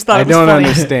John Landis thought I it was don't funny.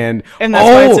 understand. And that's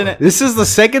why it's in it. This is the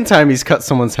second time he's cut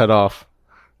someone's head off.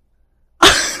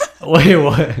 Wait,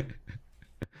 what?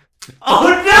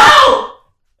 Oh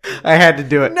I had to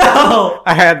do it. no!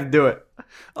 I had to do it.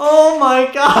 Oh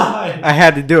my god! I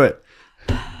had to do it.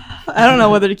 I don't know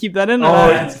whether to keep that in or Oh, not.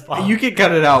 that's fine. You can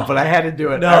cut it out, but I had to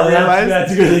do it. No, I realized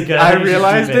that's really good. I think you should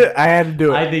realized keep it. I had to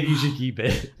do it. I think you should keep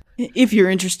it. If you're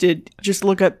interested, just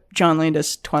look up John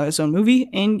Landis Twilight Zone movie,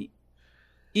 and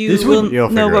you This will would- You'll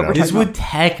know figure what it we're out. talking This would about.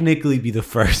 technically be the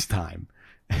first time.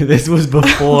 This was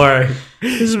before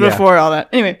This is before all that.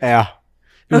 Anyway, Yeah.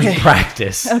 it was Okay.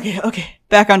 practice. okay.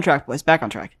 Back on track, boys. Back on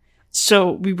track.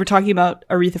 So we were talking about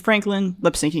Aretha Franklin,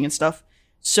 lip syncing and stuff.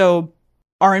 So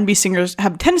R&B singers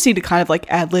have a tendency to kind of like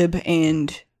ad lib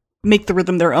and make the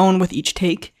rhythm their own with each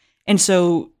take. And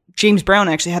so James Brown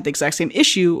actually had the exact same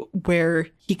issue where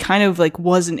he kind of like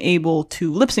wasn't able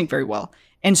to lip sync very well.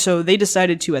 And so they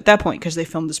decided to, at that point, because they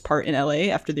filmed this part in LA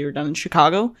after they were done in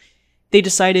Chicago, they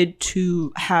decided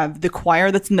to have the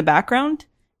choir that's in the background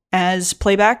as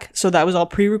playback. So that was all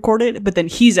pre-recorded, but then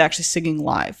he's actually singing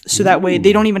live. So that way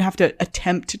they don't even have to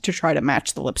attempt to try to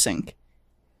match the lip sync.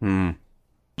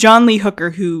 John Lee Hooker,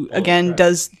 who again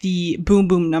does the boom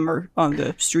boom number on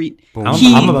the street,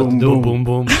 I'm about to do a boom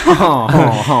boom.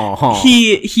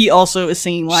 he also is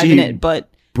singing live in it, but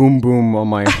boom boom on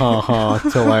my ha ha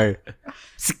till I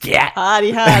Scat.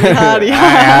 hottie hottie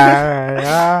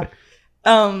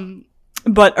hottie.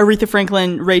 But Aretha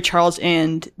Franklin, Ray Charles,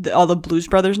 and all the Blues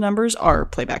Brothers numbers are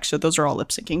playback, so those are all lip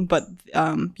syncing. But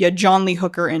John Lee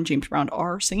Hooker and James Brown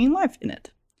are singing live in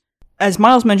it. As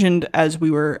Miles mentioned, as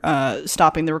we were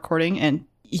stopping the recording, and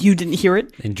you didn't hear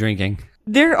it, And drinking.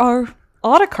 there are a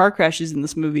lot of car crashes in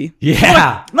this movie.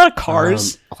 Yeah. A lot of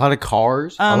cars. a lot of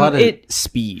cars, a lot of it-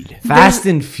 speed. Fast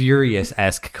and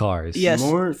Furious-esque cars. Yes,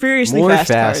 More furiously more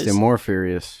fast cars. and more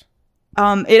furious.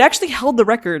 It actually held the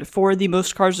record for the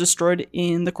most cars destroyed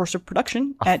in the course of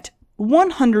production at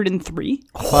 103.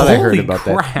 I thought I heard Holy about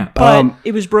crap. that. But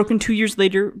it was broken 2 years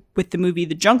later with the movie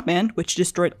The Junkman, which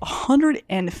destroyed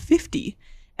 150.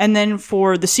 And then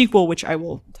for the sequel, which I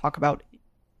will talk about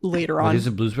later What on. is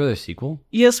a Blues Brothers sequel?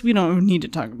 Yes, we don't need to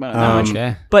talk about it that much.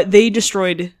 Okay. But they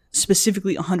destroyed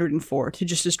specifically 104 to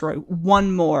just destroy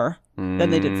one more than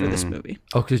they did for this movie.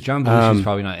 Oh, because John Belushi's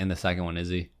probably not in the second one, is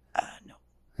he? No.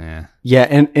 Yeah. Yeah,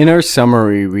 and in our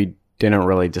summary, we didn't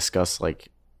really discuss like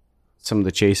some of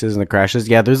the chases and the crashes.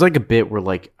 Yeah, there's like a bit where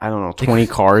like I don't know, 20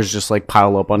 cars just like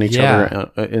pile up on each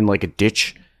other in like a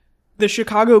ditch. The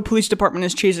Chicago Police Department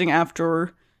is chasing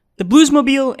after the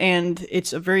Bluesmobile, and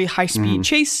it's a very high-speed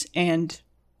chase, and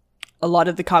a lot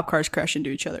of the cop cars crash into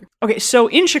each other. Okay, so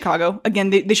in Chicago, again,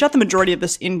 they shot the majority of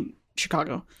this in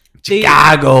Chicago.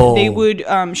 Chicago. They would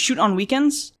shoot on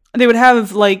weekends. They would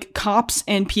have like cops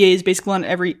and PAs basically on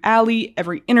every alley,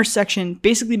 every intersection,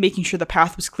 basically making sure the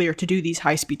path was clear to do these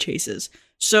high-speed chases.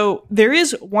 So there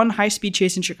is one high-speed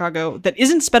chase in Chicago that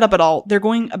isn't sped up at all. They're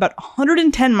going about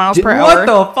 110 miles per hour. What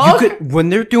the fuck? You could, when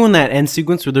they're doing that end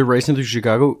sequence where they're racing through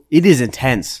Chicago, it is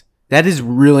intense. That is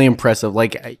really impressive.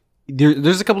 Like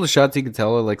there's a couple of shots you can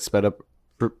tell are like sped up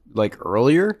for, like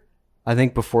earlier. I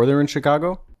think before they're in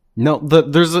Chicago. No,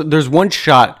 there's one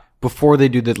shot before they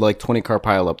do the like 20 car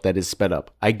pileup that is sped up.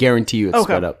 I guarantee you it's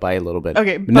Okay. sped up by a little bit.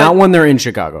 Okay, but not when they're in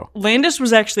Chicago. Landis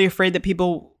was actually afraid that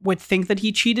people would think that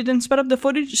he cheated and sped up the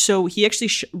footage, so he actually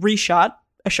reshot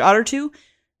a shot or two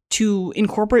to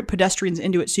incorporate pedestrians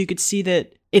into it so you could see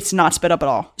that it's not sped up at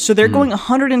all. So they're going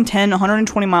 110,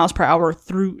 120 miles per hour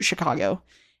through Chicago,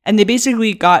 and they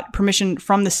basically got permission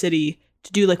from the city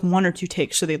to do like one or two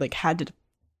takes, so they like had to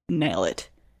nail it.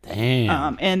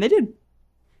 Damn. And they did.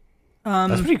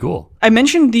 That's pretty cool. I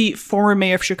mentioned the former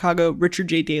mayor of Chicago, Richard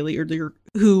J. Daley, earlier,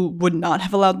 who would not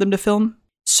have allowed them to film.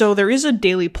 So there is a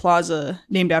Daley Plaza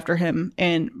named after him,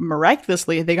 and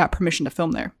miraculously, they got permission to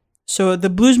film there. So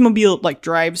the Bluesmobile like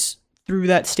drives through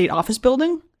that state office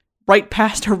building, right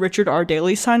past a Richard R.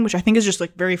 Daley sign, which I think is just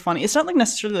like very funny. It's not like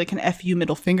necessarily like an FU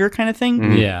middle finger kind of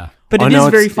thing, Yeah. but Oh, it no,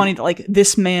 is very it's- funny that like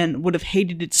this man would have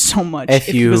hated it so much if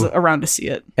he FU. was around to see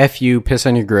it. F you, piss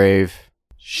on your grave,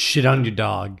 Shit on your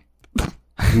dog.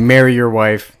 marry your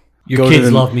wife, Your go to kids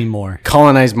the- love me more.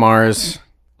 colonize Mars.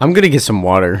 I'm gonna get some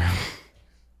water.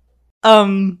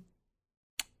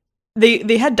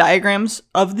 They had diagrams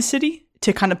of the city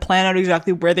to kind of plan out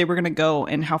exactly where they were going to go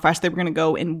and how fast they were going to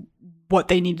go and what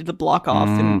they needed to block off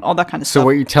and all that kind of So stuff.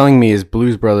 what you're telling me is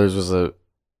Blues Brothers was a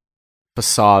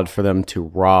facade for them to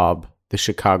rob the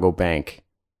Chicago bank,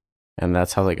 and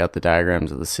that's how they got the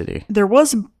diagrams of the city. There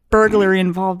was a burglary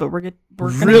involved, but we're going to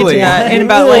get Really? to that in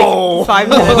about like 5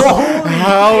 minutes.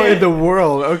 How in the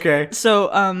world? Okay.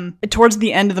 So, towards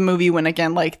the end of the movie, when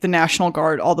again, like the National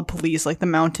Guard, all the police, like the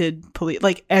mounted police,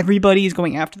 like everybody's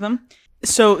going after them.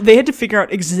 So they had to figure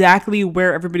out exactly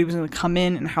where everybody was going to come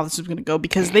in and how this was going to go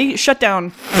because they shut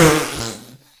down.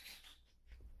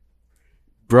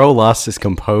 Bro lost his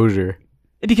composure.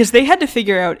 Because they had to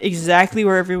figure out exactly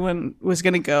where everyone was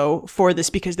going to go for this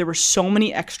because there were so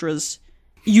many extras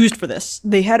used for this.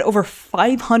 They had over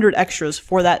 500 extras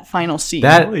for that final scene.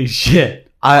 Holy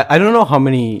shit. I don't know how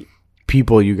many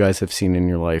people you guys have seen in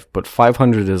your life, but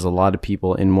 500 is a lot of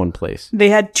people in one place. They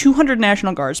had 200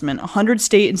 National Guardsmen, 100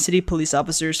 state and city police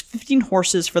officers, 15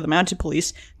 horses for the mounted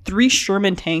police, 3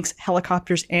 Sherman tanks,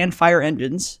 helicopters, and fire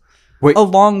engines, Wait.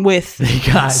 along with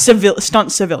got-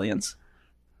 stunt civilians.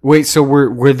 Wait, so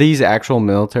were these actual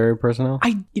military personnel?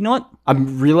 You know what?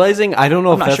 I'm realizing, I don't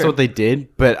know if not that's sure. what they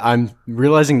did, but I'm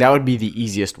realizing that would be the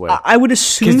easiest way. I would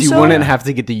assume Because you so. wouldn't have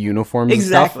to get the uniforms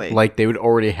Exactly. and stuff. Like, they would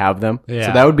already have them. Yeah.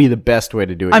 So that would be the best way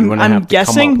to do it. You I'm wouldn't have to come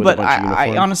guessing, up with but a bunch of I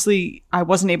uniforms. honestly I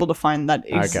wasn't able to find that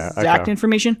exact okay.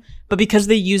 information. But because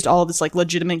they used all of this like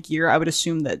legitimate gear, I would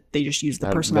assume that they just used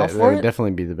the personnel that for would it.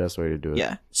 definitely be the best way to do it.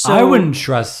 Yeah. So I wouldn't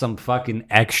trust some fucking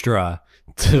extra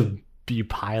to be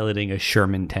piloting a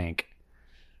Sherman tank.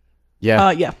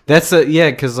 Yeah. yeah. That's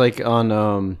because like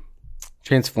on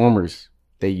Transformers,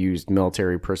 they used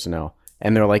military personnel,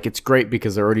 and they're like, it's great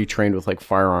because they're already trained with like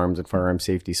firearms and firearm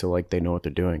safety, so like they know what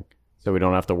they're doing, so we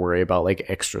don't have to worry about like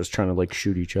extras trying to like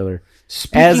shoot each other,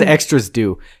 as extras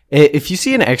do. If you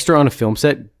see an extra on a film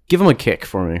set, give them a kick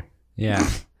for me. Yeah.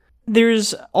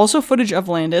 There's also footage of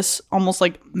Landis almost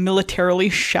like militarily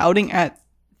shouting at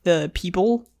the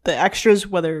people, the extras,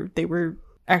 whether they were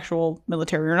actual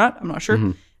military or not. I'm not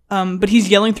sure. But he's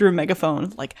yelling through a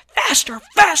megaphone, like, faster,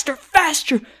 faster,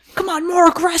 faster. Come on, more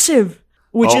aggressive.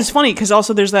 Which is funny because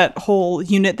also there's that whole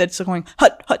unit that's going,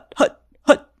 hut, hut, hut,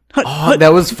 hut, hut, Oh, hut.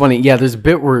 that was funny. Yeah, there's a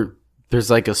bit where there's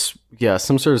like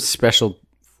some sort of special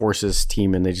forces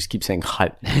team, and they just keep saying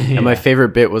hut. And my favorite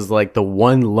bit was like the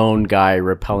one lone guy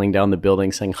rappelling down the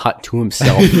building saying hut to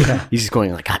himself. He's just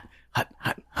going like hut, hut,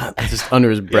 hut, hut, just under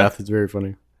his breath. It's very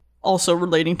funny. Also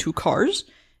relating to cars.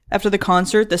 After the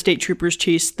concert, the state troopers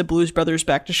chased the Blues Brothers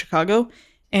back to Chicago,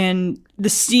 and the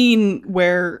scene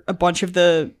where a bunch of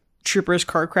the troopers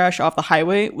car crash off the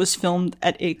highway was filmed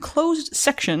at a closed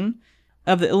section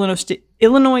of the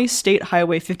Illinois State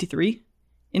Highway 53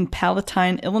 in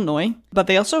Palatine, Illinois. But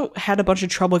they also had a bunch of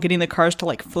trouble getting the cars to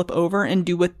like flip over and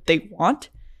do what they want.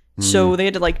 So they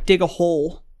had to like dig a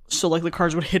hole so like the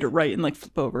cars would hit it right and like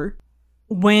flip over.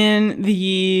 When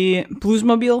the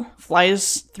Bluesmobile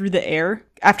flies through the air,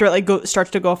 after it like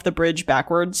starts to go off the bridge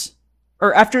backwards,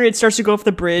 or after it starts to go off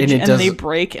the bridge And it and they does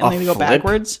break and a then they go flip?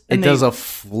 backwards. It And does a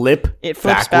flip. It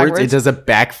flips backwards. backwards. It does a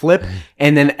backflip,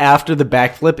 and then after the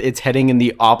backflip, it's heading in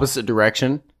the opposite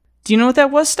direction. Do you know what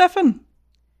that was, Stefan?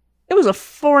 It was a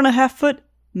 4.5 foot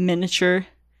miniature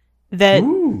that,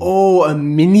 Oh, a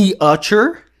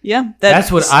miniature. yeah.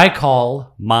 That's what I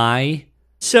call my...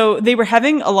 So they were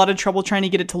having a lot of trouble trying to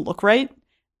get it to look right.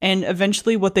 And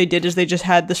eventually what they did is they just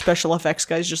had the special effects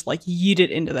guys just like yeet it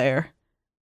into the air.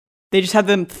 They just had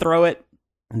them throw it.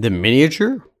 The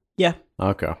miniature. Yeah.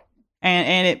 Okay.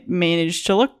 And it managed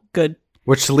to look good.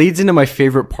 Which leads into my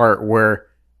favorite part where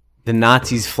the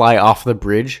Nazis fly off the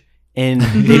bridge and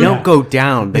they don't go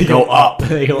down, they go up.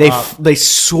 They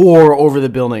soar over the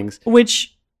buildings.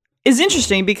 Which is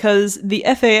interesting because the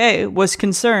FAA was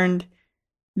concerned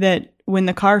that when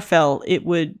the car fell, it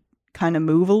would kind of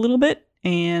move a little bit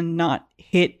and not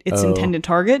hit its intended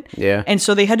target. Yeah. And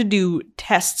so they had to do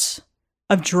tests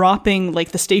of dropping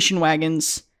like the station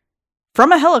wagons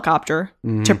from a helicopter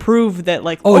to prove that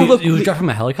like, look, it was dropped from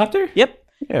a helicopter? Yep.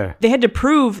 Yeah. They had to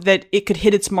prove that it could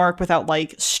hit its mark without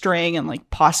like straying and like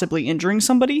possibly injuring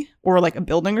somebody or like a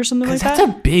building or something like That's that.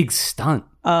 a big stunt.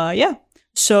 Yeah.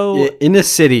 So In a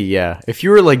city, yeah. If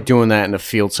you were like doing that in a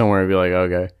field somewhere, I'd be like,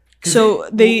 okay. So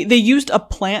they used a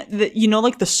plant that, you know,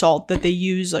 like the salt that they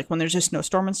use like when there's a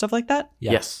snowstorm and stuff like that.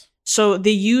 Yeah. Yes. So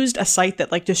they used a site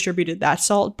that like distributed that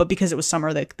salt, but because it was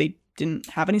summer, they didn't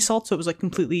have any salt, so it was like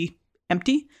completely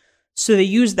empty. So they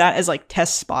used that as like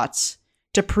test spots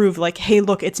to prove like, hey,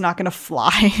 look, it's not gonna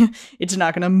fly, it's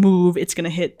not gonna move, it's gonna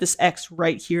hit this X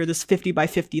right here, this 50 by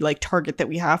 50 like target that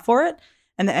we have for it.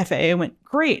 And the FAA went,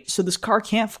 great, so this car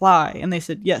can't fly. And they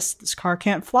said, yes, this car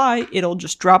can't fly, it'll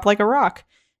just drop like a rock.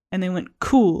 And they went,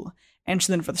 cool. And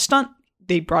so then for the stunt,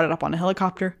 they brought it up on a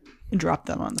helicopter and dropped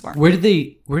them on the bar. Where did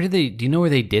they, do you know where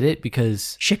they did it?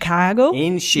 Because... Chicago?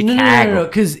 In No, Chicago.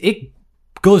 because it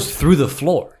goes through the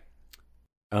floor.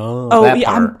 Oh, that yeah,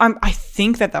 part. I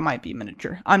think that might be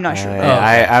miniature. I'm not sure.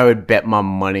 I would bet my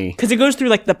money. Because it goes through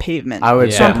like the pavement. I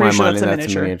would So I'm bet my pretty sure money that's a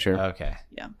that's a miniature. miniature. Okay.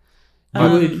 Yeah.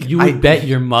 You would bet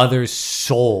your mother's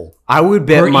soul. I would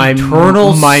bet Her my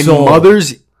eternal soul.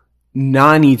 mother's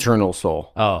non-eternal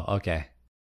soul. Oh, okay.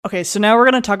 Okay, so now we're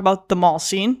going to talk about the mall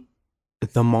scene.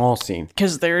 The mall scene.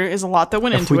 Because there is a lot that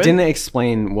went If into we it. didn't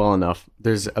explain well enough,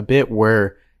 there's a bit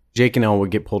where Jake and Elle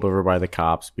would get pulled over by the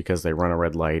cops because they run a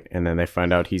red light, and then they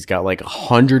find out he's got like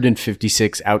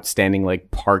 156 outstanding like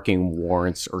parking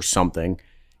warrants or something,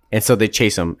 and so they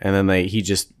chase him, and then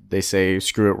they say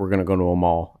screw it, we're gonna go to a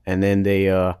mall, and then they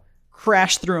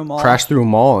Crash through a mall. crash through a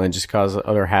mall and just cause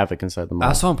utter havoc inside the I mall.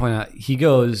 also want to point out, he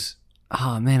goes,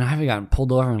 oh man, I haven't gotten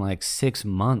pulled over in like 6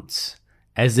 months.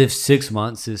 As if 6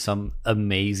 months is some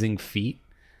amazing feat.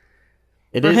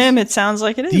 It For is. him, it sounds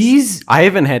like it is. These I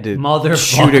haven't had to shoot a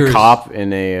motherfuckers. cop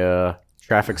in a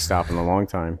traffic stop in a long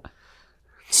time.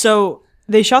 So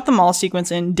they shot the mall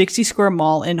sequence in Dixie Square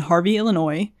Mall in Harvey,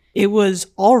 Illinois. It was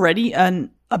already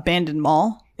an abandoned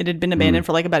mall. It had been abandoned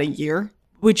for like about a year,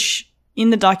 which in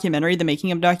the documentary, the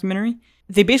making of documentary,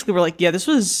 they basically were like, yeah, this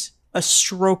was a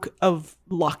stroke of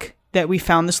luck that we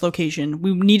found this location.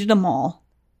 We needed a mall.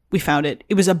 We found it.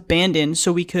 It was abandoned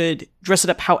so we could dress it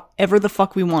up however the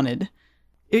fuck we wanted.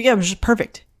 It was just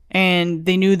perfect. And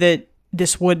they knew that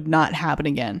this would not happen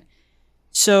again.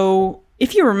 So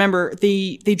if you remember,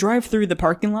 they drive through the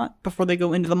parking lot before they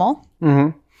go into the mall.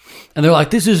 Mm-hmm. And they're like,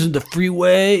 this isn't the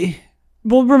freeway.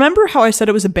 Well, remember how I said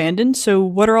it was abandoned? So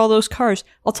what are all those cars?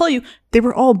 I'll tell you, they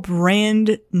were all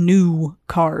brand new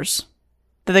cars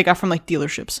that they got from like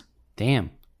dealerships.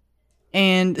 Damn.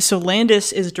 And so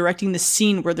Landis is directing the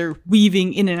scene where they're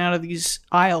weaving in and out of these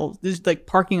aisles, these like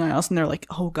parking aisles, and they're like,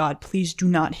 oh God, please do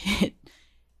not hit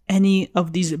any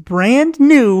of these brand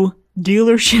new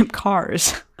dealership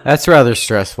cars. That's rather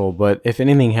stressful, but if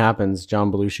anything happens,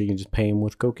 John Belushi can just pay him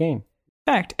with cocaine.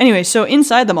 Fact. Anyway, so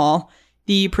inside the mall,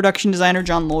 the production designer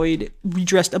John Lloyd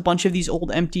redressed a bunch of these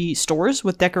old empty stores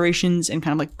with decorations and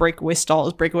kind of like breakaway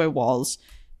stalls, breakaway walls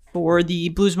for the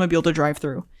Bluesmobile to drive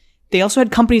through. They also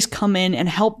had companies come in and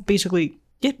help basically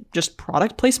get just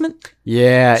product placement.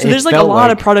 Yeah, So there's like a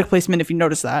lot of product placement if you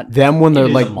notice that. them when they're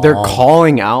is like a they're mall.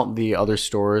 calling out the other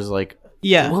stores. Like,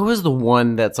 Yeah. what was the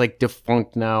one that's like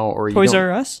defunct now? Or you Toys don't-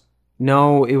 R Us.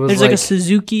 No, it was There's like a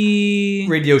Suzuki.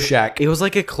 Radio Shack. It was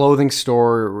like a clothing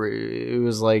store. It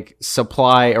was like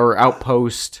Supply or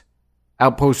Outpost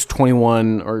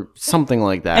 21 or something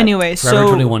like that. Anyway, Forever so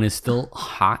 21 is still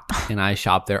hot, and I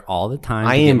shop there all the time.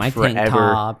 I to get am my tank forever-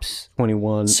 tops.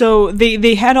 21. So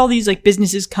they had all these like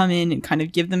businesses come in and kind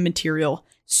of give them material.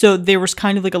 So there was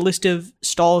kind of like a list of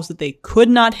stalls that they could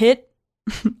not hit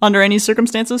under any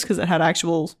circumstances because it had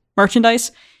actual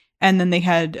merchandise. And then they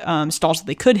had stalls that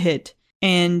they could hit.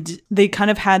 And they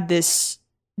kind of had this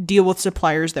deal with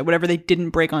suppliers that whatever they didn't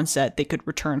break on set, they could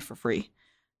return for free.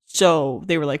 So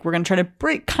they were like, we're going to try to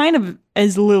break kind of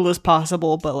as little as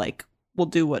possible, but like we'll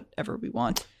do whatever we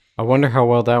want. I wonder how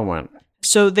well that went.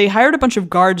 So they hired a bunch of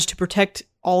guards to protect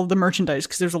all of the merchandise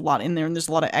because there's a lot in there and there's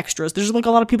a lot of extras. There's like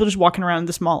a lot of people just walking around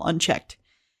this mall unchecked.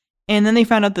 And then they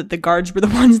found out that the guards were the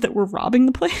ones that were robbing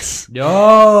the place.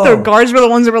 Yo, The guards were the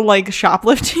ones that were like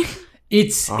shoplifting.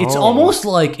 it's almost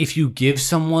like if you give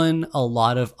someone a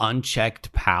lot of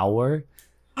unchecked power,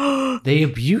 they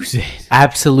abuse it.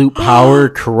 Absolute power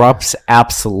corrupts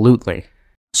absolutely.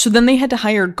 So then they had to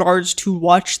hire guards to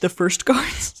watch the first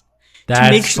guards.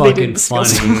 That's make sure they fucking didn't steal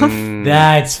funny. stuff.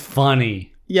 That's funny.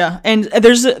 Yeah, and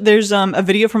there's a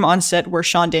video from on set where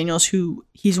Sean Daniels,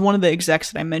 he's one of the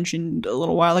execs that I mentioned a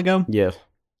little while ago. Yeah.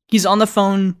 He's on the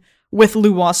phone with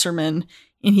Lou Wasserman,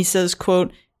 and he says,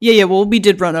 quote, yeah, well, we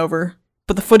did run over,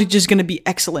 but the footage is going to be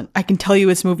excellent. I can tell you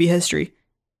it's movie history.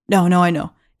 No, I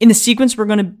know. In the sequence, we're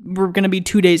gonna be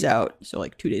 2 days out, so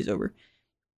like 2 days over.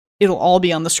 It'll all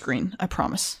be on the screen, I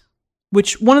promise.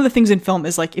 Which, one of the things in film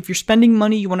is like, if you're spending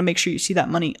money, you want to make sure you see that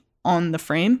money on the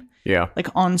frame, Yeah. like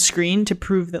on screen, to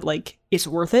prove that like it's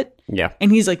worth it. Yeah.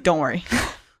 And he's like, don't worry.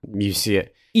 You see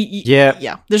it. Yeah.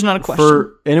 Yeah, there's not a question.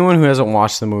 For anyone who hasn't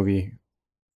watched the movie,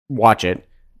 watch it.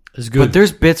 It's good. But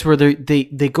there's bits where they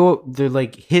go, they're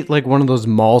like hit like one of those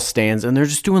mall stands and they're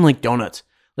just doing like donuts.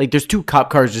 Like there's two cop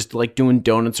cars just like doing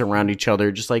donuts around each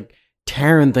other, just like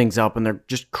tearing things up, and they're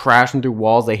just crashing through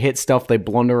walls. They hit stuff, they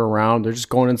blunder around, they're just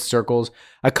going in circles.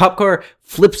 A cop car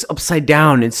flips upside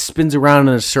down and spins around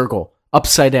in a circle,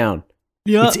 upside down.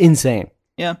 Yeah. It's insane.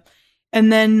 Yeah.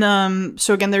 And then,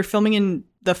 so again, they're filming in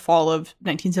the fall of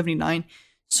 1979.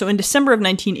 So in December of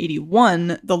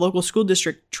 1981, the local school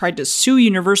district tried to sue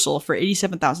Universal for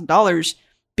 $87,000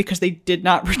 because they did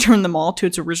not return the mall to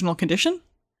its original condition.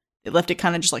 They left it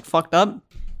kind of just like fucked up.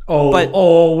 but-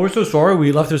 we're so sorry.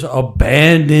 We left this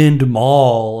abandoned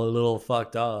mall a little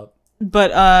fucked up.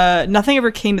 But nothing ever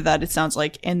came to that, it sounds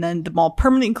like. And then the mall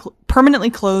permanently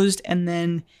closed. And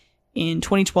then in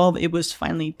 2012, it was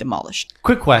finally demolished.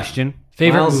 Quick question: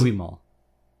 favorite Miles- movie mall?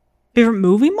 Favorite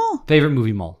movie mall? Favorite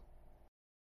movie mall?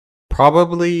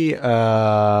 Probably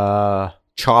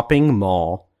Chopping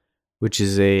Mall, which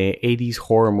is a 80s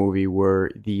horror movie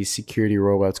where the security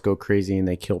robots go crazy and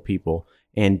they kill people.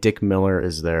 And Dick Miller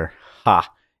is there.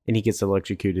 Ha! And he gets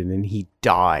electrocuted and he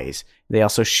dies. They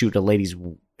also shoot a lady's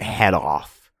head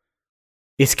off.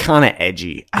 It's kind of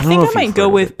edgy. I don't think know I if might you've go heard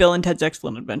of with it. Bill and Ted's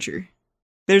Excellent Adventure.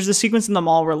 There's a sequence in the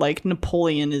mall where like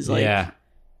Napoleon is like yeah,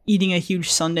 eating a huge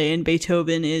sundae and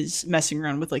Beethoven is messing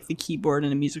around with like the keyboard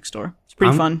in a music store. It's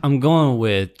pretty I'm, fun. I'm going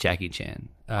with Jackie Chan.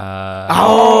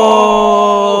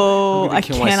 Oh, I'm I gonna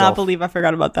kill cannot myself. believe I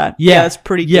forgot about that. Yeah. That's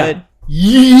pretty Yeah. good.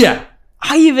 Yeah.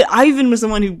 I even was the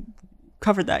one who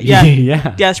covered that. Yeah.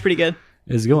 Yeah. Yeah, it's pretty good.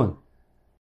 It's going.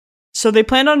 So they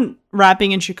planned on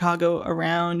wrapping in Chicago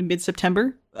around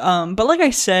mid-September. But like I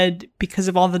said, because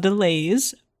of all the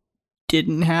delays,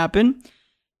 didn't happen.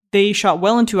 They shot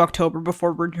well into October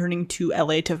before returning to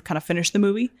LA to kind of finish the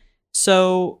movie.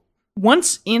 So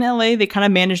once in LA, they kind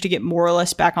of managed to get more or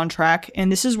less back on track. And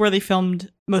this is where they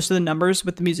filmed most of the numbers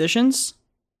with the musicians.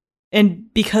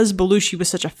 And because Belushi was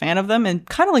such a fan of them and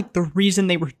kind of like the reason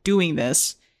they were doing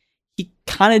this, he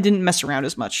kind of didn't mess around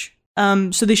as much.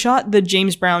 So they shot the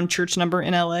James Brown church number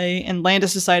in LA, and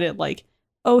Landis decided like,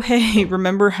 oh, hey,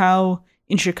 remember how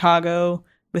in Chicago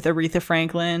with Aretha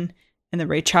Franklin and the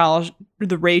Ray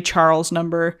Charles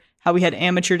number, how we had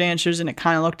amateur dancers and it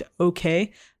kind of looked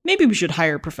okay? Maybe we should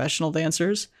hire professional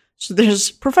dancers. So there's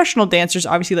professional dancers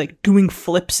obviously like doing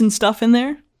flips and stuff in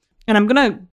there. And I'm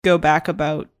going to go back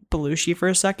about Belushi for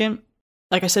a second.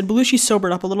 Like I said, Belushi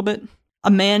sobered up a little bit.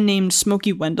 A man named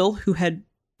Smokey Wendell, who had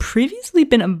previously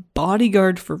been a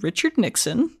bodyguard for Richard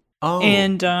Nixon. Oh,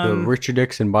 And the Richard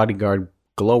Nixon bodyguard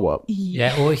glow up.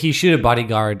 Yeah, well, he should have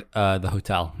bodyguard the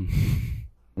hotel.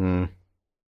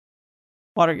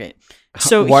 Watergate.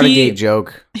 So Watergate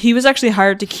joke. he was actually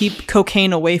hired to keep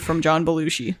cocaine away from John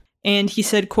Belushi. And he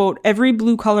said, quote, every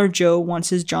blue-collar Joe wants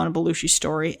his John Belushi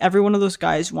story. Every one of those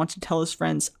guys wants to tell his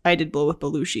friends, I did blow with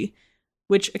Belushi.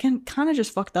 Which, again, kind of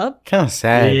just fucked up. Kind of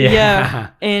sad.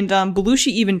 Yeah. And Belushi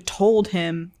even told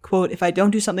him, quote, if I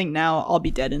don't do something now, I'll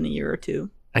be dead in a year or two.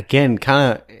 Again,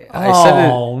 kind of.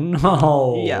 Oh,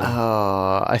 no.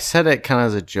 Yeah. I said it kind of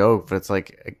as a joke, but it's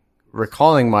like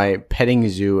recalling my petting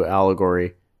zoo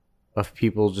allegory of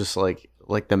people just like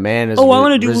the man is. I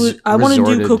want to do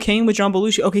resorted. cocaine with John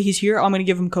Belushi. Okay, he's here. I'm going to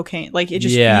give him cocaine. Like, it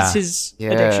just Yeah. feeds his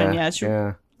addiction. Yeah, it's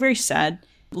yeah. very sad.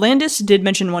 Landis did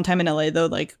mention one time in LA, though,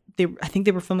 like, I think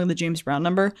they were filming the James Brown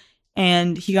number,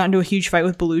 and he got into a huge fight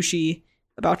with Belushi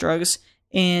about drugs,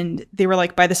 and they were,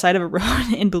 like, by the side of a road,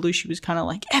 and Belushi was kind of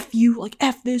like, F you, like,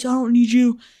 F this, I don't need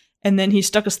you. And then he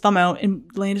stuck his thumb out, and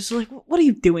Landis was like, what are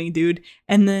you doing, dude?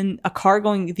 And then a car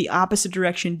going the opposite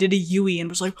direction did a U-E and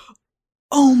was like,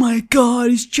 oh my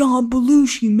god, it's John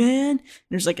Belushi, man. And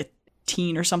there's, like, a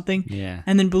teen or something. Yeah.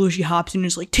 And then Belushi hops in and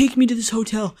is like, take me to this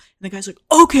hotel. And the guy's like,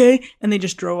 okay. And they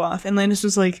just drove off. And Landis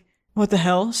was like, what the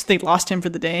hell? So they lost him for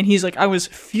the day. And he's like, I was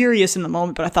furious in the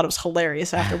moment, but I thought it was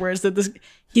hilarious afterwards that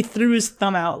he threw his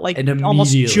thumb out, like, And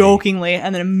almost immediately- jokingly,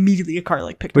 and then immediately a car,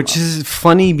 like, picked him Which up. is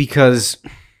funny because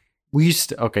we used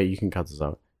to. Okay, you can cut this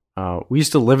out. We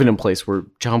used to live in a place where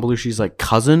John Belushi's like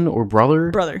cousin or brother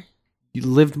Brother.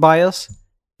 lived by us,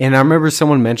 and I remember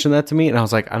someone mentioned that to me, and I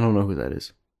was like, I don't know who that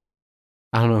is.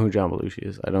 I don't know who John Belushi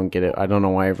is. I don't get it. I don't know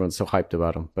why everyone's so hyped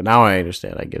about him. But now I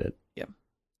understand. I get it.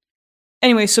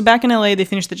 Anyway, so back in LA, they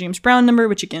finished the James Brown number,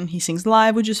 which again, he sings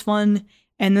live, which is fun.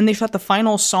 And then they shot the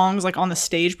final songs, like, on the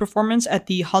stage performance at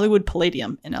the Hollywood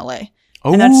Palladium in LA.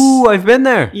 And that's- Oh, I've been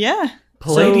there. Yeah.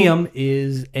 Palladium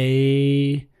is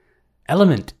a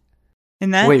element.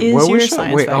 And that Wait, is what your was shot?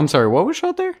 science Wait, fact. I'm sorry. What was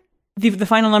shot there? The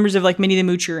final numbers of, like, Minnie the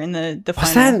Moocher and the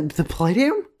Was final. that the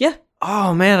Palladium? Yeah.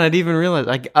 Oh man, I didn't even realize.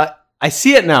 I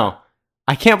see it now.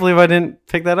 I can't believe I didn't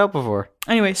pick that up before.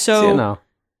 Anyway, See it so now.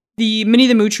 the Minnie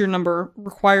the Moocher number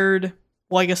required,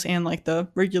 well, I guess, and like the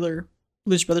regular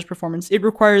Blues Brothers performance, it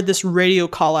required this radio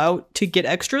call out to get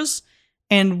extras.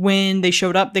 And when they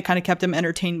showed up, they kind of kept them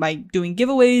entertained by doing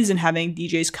giveaways and having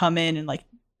DJs come in and like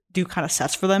do kind of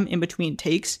sets for them in between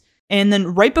takes. And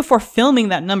then right before filming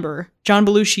that number, John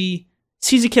Belushi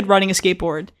sees a kid riding a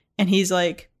skateboard and he's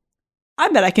like, I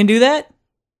bet I can do that.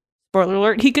 Spoiler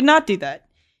alert, he could not do that.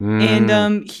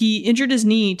 And he injured his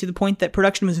knee to the point that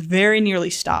production was very nearly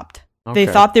stopped. They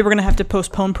Okay. thought they were going to have to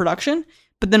postpone production,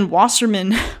 but then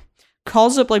Wasserman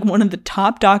calls up like one of the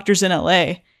top doctors in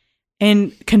LA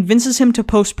and convinces him to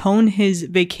postpone his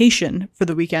vacation for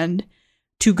the weekend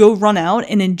to go run out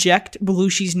and inject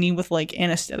Belushi's knee with like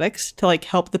anesthetics to like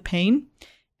help the pain.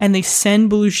 And they send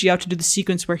Belushi out to do the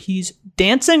sequence where he's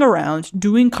dancing around,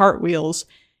 doing cartwheels,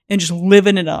 and just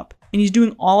living it up. And he's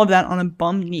doing all of that on a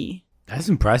bum knee. That's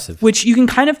impressive. Which you can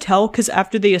kind of tell because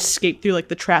after they escape through like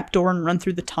the trap door and run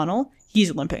through the tunnel,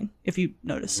 he's limping, if you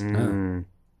notice. The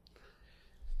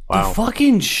Wow.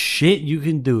 fucking shit you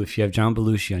can do if you have John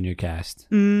Belushi on your cast.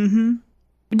 Mm-hmm.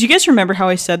 Do you guys remember how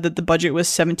I said that the budget was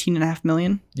 $17.5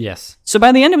 million? Yes. So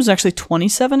by the end, it was actually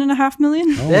 $27.5 million,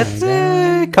 Oh That's my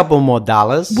God. a couple more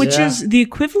dollars. which Yeah. is the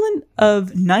equivalent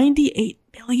of $98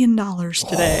 million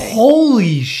today.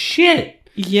 Holy shit.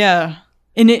 Yeah.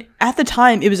 And at the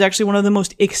time, it was actually one of the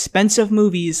most expensive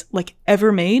movies like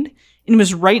ever made. and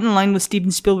was right in line with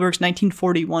Steven Spielberg's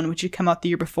 1941, which had come out the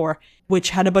year before,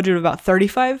 which had a budget of about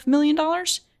 $35 million,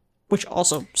 which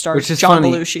also stars Which is John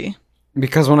funny. Belushi.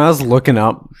 Because when I was looking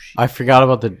up, I forgot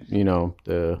about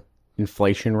the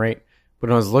inflation rate. But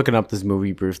when I was looking up this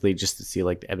movie briefly just to see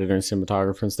like the editor and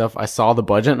cinematographer and stuff, I saw the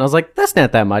budget and I was like, that's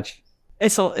not that much.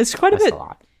 It's quite a That's bit. a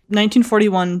lot.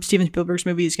 1941, Steven Spielberg's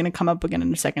movie is going to come up again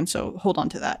in a second, so hold on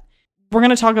to that. We're going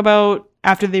to talk about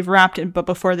after they've wrapped it, but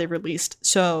before they've released.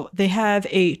 So they have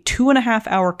a 2.5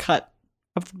 hour cut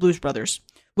of the Blues Brothers,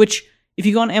 which if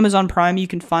you go on Amazon Prime, you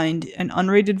can find an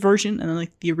unrated version and then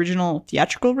like the original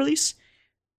theatrical release.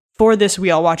 For this, we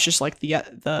all watched just like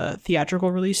the theatrical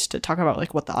release to talk about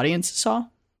like what the audience saw.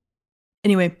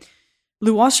 Anyway,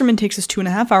 Lou Wasserman takes this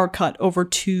 2.5 hour cut over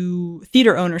to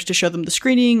theater owners to show them the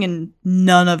screening, and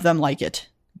none of them like it.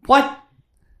 What?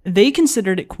 They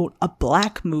considered it, quote, a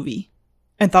black movie,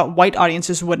 and thought white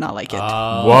audiences would not like it.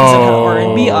 Oh. Because it had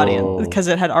R&B audience, because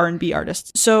it had R&B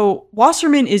artists. So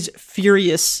Wasserman is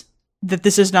furious that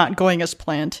this is not going as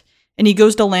planned. And he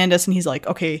goes to Landis and he's like,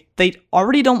 okay, they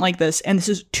already don't like this, and this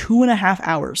is 2.5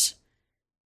 hours.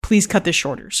 Please cut this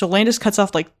shorter. So Landis cuts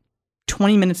off like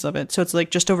 20 minutes of it, so it's like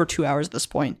just over 2 hours at this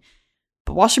point.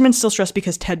 But Wasserman's still stressed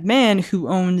because Ted Mann, who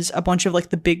owns a bunch of like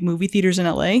the big movie theaters in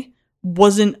LA,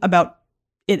 wasn't about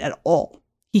it at all.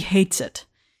 He hates it.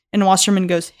 And Wasserman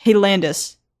goes, hey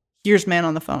Landis, here's Mann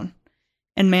on the phone.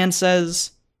 And Mann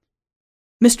says,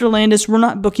 Mr. Landis, we're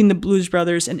not booking the Blues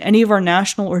Brothers in any of our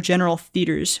national or general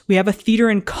theaters. We have a theater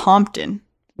in Compton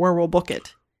where we'll book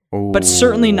it, but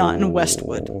certainly not in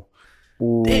Westwood.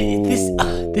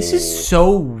 This is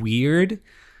so weird.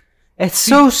 It's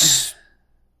so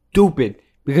stupid.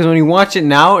 Because when you watch it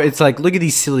now, it's like, look at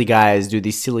these silly guys do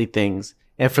these silly things.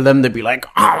 And for them to be like,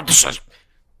 oh, this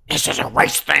is a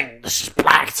race thing. This is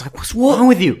black. It's like, what's wrong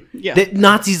with you? Yeah. The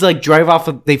Nazis like drive off,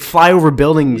 they fly over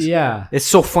buildings. Yeah. It's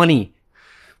so funny.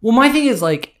 Well, my thing is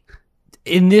like,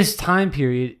 in this time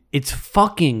period, it's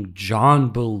fucking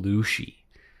John Belushi.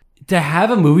 To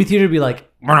have a movie theater be like,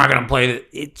 we're not gonna play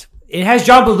it. It has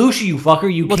John Belushi, you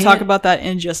fucker. We'll talk about that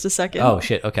in just a second. Oh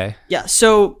shit. Okay. Yeah,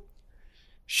 so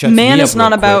Shuts Man me is up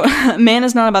not real about quick. Man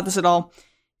is not about this at all.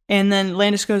 And then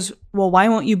Landis goes, well, why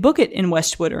won't you book it in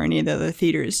Westwood or any of the other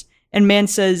theaters? And Mann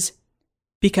says,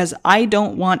 because I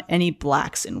don't want any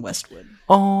blacks in Westwood.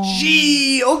 Oh.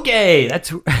 Gee. Okay.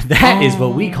 That is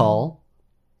what we call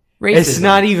racism. It's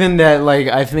not even that, like,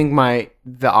 I think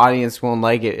the audience won't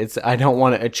like it. It's, I don't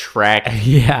want to attract.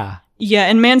 Yeah. Yeah,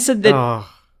 and Mann said that Oh.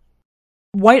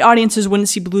 white audiences wouldn't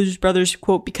see Blues Brothers,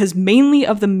 quote, because mainly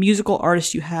of the musical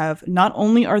artists you have, not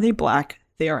only are they black,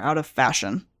 they are out of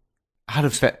fashion. Out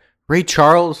of Ray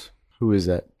Charles? Who is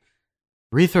that?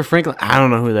 Aretha Franklin? I don't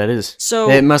know who that is. So-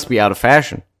 it must be out of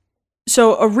fashion.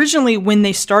 So originally, when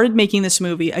they started making this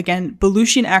movie, again,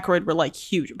 Belushi and Aykroyd were like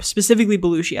huge, specifically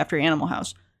Belushi after Animal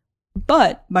House.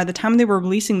 But by the time they were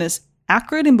releasing this,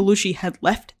 Aykroyd and Belushi had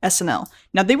left SNL.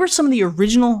 Now, they were some of the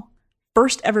original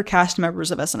first ever cast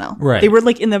members of SNL. Right. They were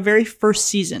like in the very first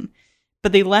season,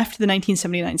 but they left the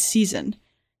 1979 season.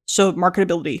 So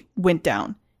marketability went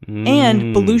down.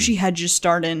 And Belushi had just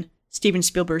starred in Steven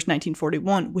Spielberg's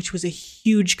 1941, which was a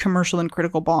huge commercial and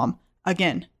critical bomb.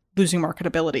 Again, losing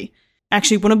marketability.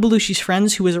 Actually, one of Belushi's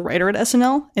friends, who was a writer at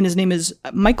SNL, and his name is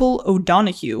Michael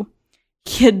O'Donoghue,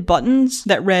 he had buttons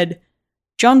that read,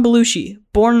 John Belushi,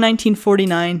 born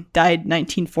 1949, died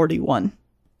 1941.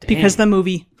 Because the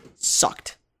movie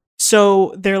sucked.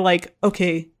 So they're like,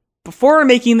 okay, before we're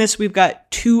making this, we've got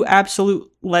two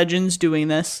absolute legends doing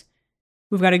this.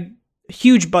 We've got a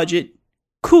huge budget.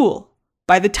 Cool.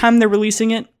 By the time they're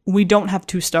releasing it, we don't have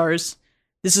 2 stars.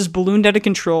 This is ballooned out of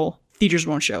control. Theaters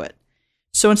won't show it.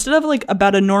 So instead of like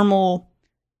about a normal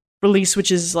release,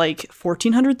 which is like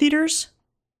 1,400 theaters,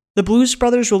 the Blues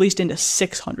Brothers released into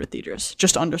 600 theaters.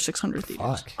 Just under 600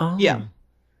 theaters. Fuck. Oh. Yeah.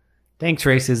 Thanks,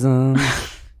 racism.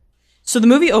 So the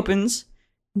movie opens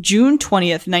June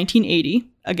 20th, 1980.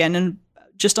 Again, in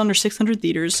just under 600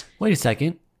 theaters. Wait a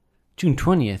second. June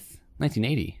 20th,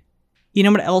 1980. You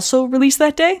know what also released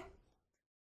that day?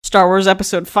 Star Wars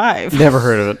Episode 5. Never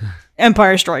heard of it.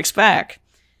 Empire Strikes Back.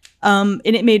 And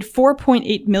it made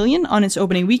 $4.8 million on its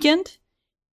opening weekend,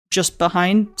 just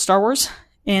behind Star Wars.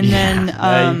 And then,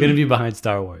 you're gonna be behind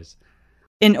Star Wars.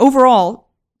 and overall,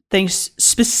 thanks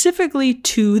specifically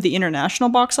to the international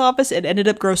box office, it ended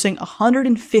up grossing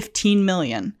 $115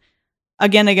 million.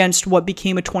 Again, against what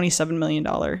became a $27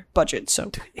 million budget.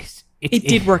 So it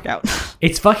did work out.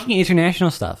 It's fucking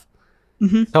international stuff.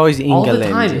 It's always All the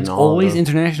England. time. and It's all always the-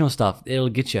 international stuff. It'll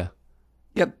get you.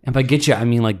 Yep. And by get you, I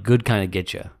mean like good kind of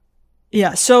get you.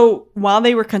 Yeah, so while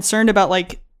they were concerned about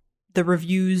like the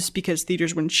reviews because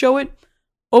theaters wouldn't show it,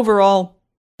 Overall,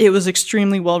 it was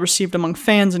extremely well received among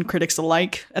fans and critics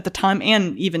alike at the time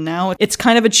and even now. It's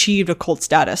kind of achieved a cult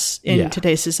status in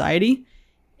today's society.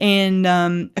 And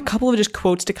a couple of just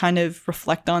quotes to kind of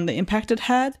reflect on the impact it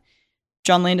had.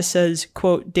 John Landis says,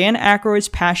 quote, Dan Aykroyd's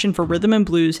passion for rhythm and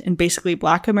blues and basically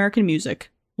Black American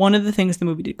music, one of the things the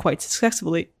movie did quite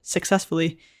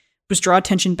successfully was draw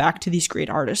attention back to these great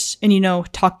artists. And,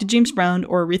 talk to James Brown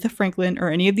or Aretha Franklin or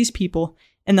any of these people,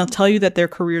 and they'll tell you that their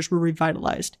careers were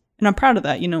revitalized. And I'm proud of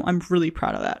that. I'm really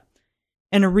proud of that.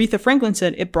 And Aretha Franklin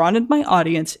said, it broadened my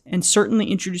audience and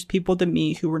certainly introduced people to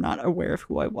me who were not aware of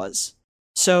who I was.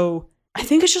 So I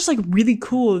think it's just like really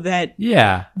cool that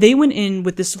they went in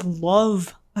with this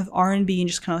love of R&B and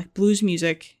just kind of like blues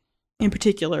music in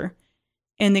particular.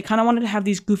 And they kind of wanted to have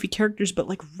these goofy characters, but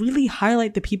like really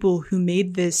highlight the people who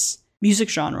made this music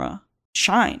genre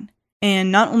shine.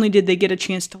 And not only did they get a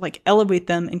chance to like elevate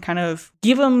them and kind of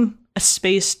give them a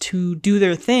space to do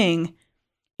their thing,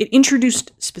 it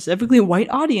introduced specifically white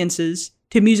audiences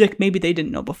to music maybe they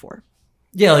didn't know before.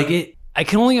 Yeah, I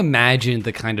can only imagine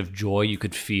the kind of joy you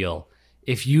could feel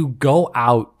if you go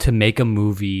out to make a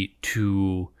movie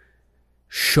to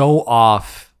show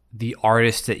off the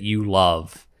artists that you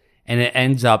love, and it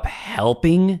ends up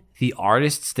helping the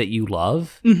artists that you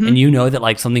love, and that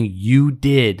like something you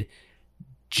did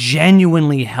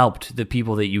genuinely helped the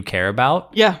people that you care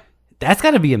about. Yeah. That's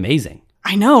got to be amazing.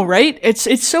 I know, right?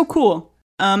 It's so cool.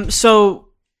 So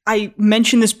I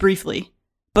mentioned this briefly,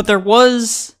 but there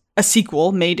was a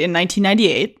sequel made in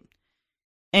 1998,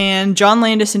 and John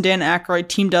Landis and Dan Aykroyd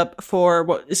teamed up for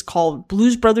what is called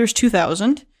Blues Brothers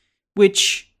 2000,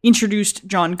 which introduced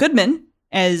John Goodman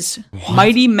as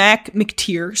Mighty Mac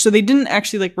McTeer. So they didn't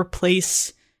actually like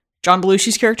replace John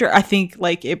Belushi's character. I think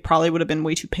like it probably would have been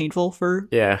way too painful for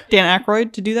Dan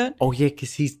Aykroyd to do that. Oh yeah,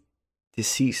 because he's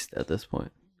deceased at this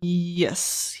point.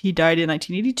 Yes, he died in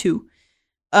 1982.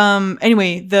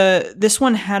 Anyway, this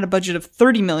one had a budget of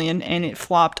 $30 million and it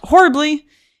flopped horribly,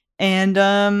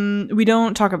 and we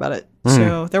don't talk about it.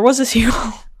 So there was a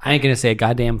sequel. I ain't gonna say a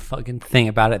goddamn fucking thing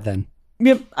about it then.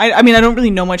 Yep. I mean, I don't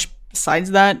really know much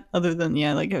besides that, other than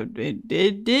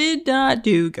it did not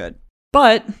do good.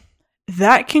 But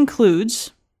that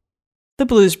concludes the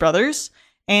Blues Brothers.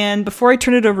 And before I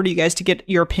turn it over to you guys to get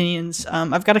your opinions,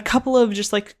 I've got a couple of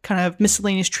just like kind of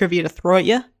miscellaneous trivia to throw at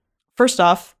you. First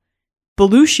off,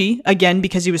 Belushi, again,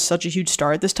 because he was such a huge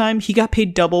star at this time, he got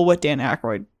paid double what Dan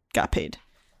Aykroyd got paid.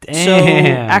 Damn. So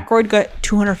Aykroyd got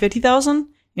 $250,000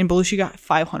 and Belushi got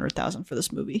 $500,000 for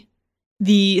this movie.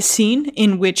 The scene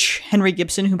in which Henry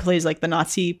Gibson, who plays like the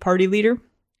Nazi party leader,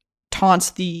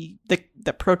 taunts the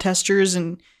protesters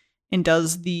and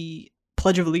does the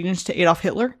Pledge of Allegiance to Adolf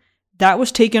Hitler, that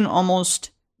was taken almost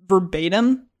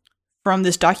verbatim from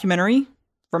this documentary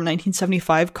from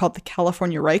 1975 called The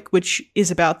California Reich, which is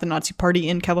about the Nazi party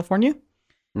in California.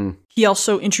 He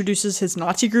also introduces his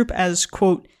Nazi group as,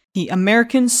 quote, the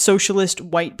American Socialist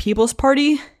White People's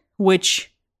Party,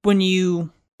 which when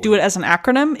you do it as an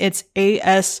acronym, it's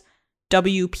ASWPP,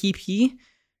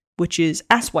 which is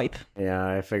asswipe.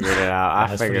 Yeah, I figured it out.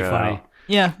 I figured it out.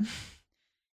 Yeah.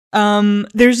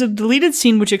 There's a deleted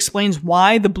scene which explains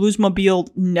why the Bluesmobile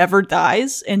never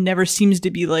dies and never seems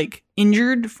to be like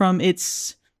injured from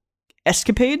its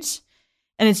escapades.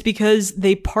 And it's because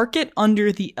they park it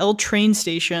under the L train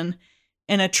station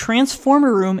in a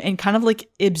transformer room and kind of like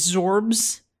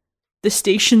absorbs the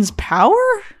station's power.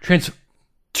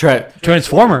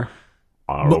 Transformer.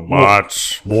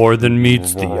 Autobots. More than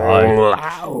meets the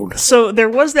eye. So there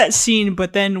was that scene,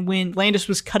 but then when Landis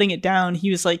was cutting it down, he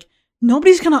was like,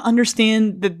 nobody's going to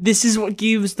understand that this is what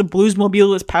gives the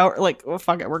Bluesmobile its power. Like, oh,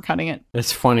 fuck it, we're cutting it.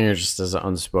 It's funnier just as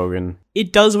unspoken.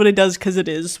 It does what it does because it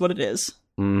is what it is.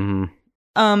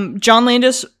 Mm-hmm. John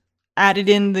Landis added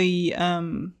in the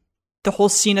whole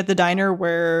scene at the diner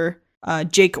where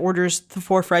Jake orders the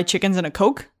 4 fried chickens and a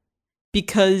Coke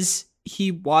because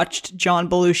he watched John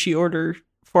Belushi order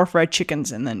 4 fried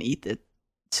chickens and then eat it.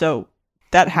 So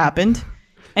that happened.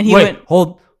 And he went,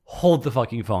 Hold the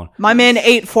fucking phone. My man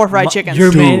ate 4 fried chickens.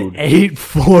 Your man ate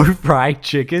 4 fried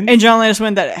chickens? And John Landis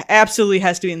went, that absolutely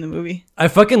has to be in the movie. I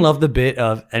fucking love the bit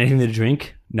of anything to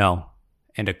drink? No.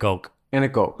 And a Coke. And a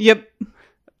Coke. Yep.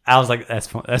 I was like, that's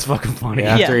fucking funny.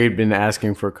 Yeah, after he'd been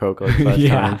asking for Coke like 5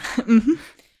 times. Mm-hmm.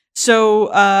 So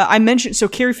I mentioned, so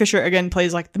Carrie Fisher again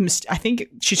plays like I think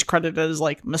she's credited as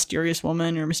like mysterious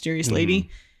woman or mysterious lady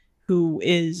who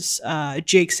is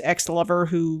Jake's ex-lover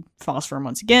who falls for him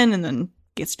once again and then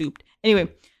gets duped. Anyway,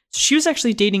 so she was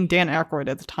actually dating Dan Aykroyd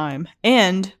at the time,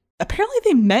 and apparently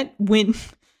they met when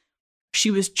she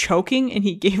was choking and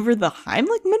he gave her the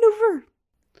Heimlich maneuver.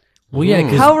 Well, yeah,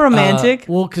 how romantic.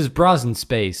 Because bras in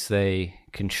space, they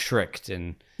constrict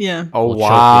and Yeah. Oh, will choke ya.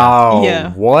 wow.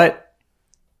 Yeah. What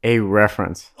a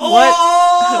reference.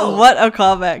 What a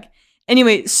callback.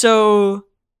 Anyway, so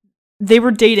they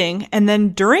were dating, and then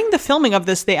during the filming of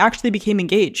this, they actually became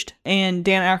engaged, and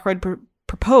Dan Aykroyd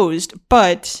proposed,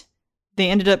 but they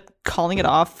ended up calling it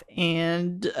off,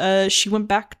 and she went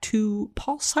back to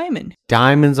Paul Simon.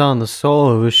 Diamonds on the sole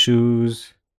of his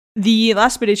shoes. The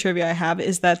last bit of trivia I have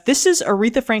is that this is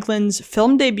Aretha Franklin's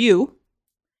film debut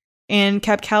and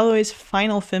Cab Calloway's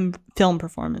final film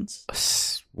performance.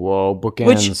 Whoa,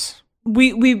 bookends.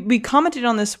 We commented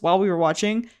on this while we were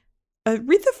watching.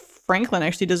 Aretha Franklin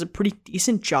actually does a pretty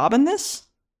decent job in this.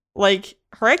 Like,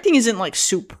 her acting isn't like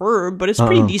superb, but it's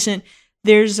pretty decent.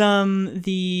 There's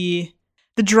the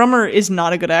drummer is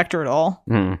not a good actor at all.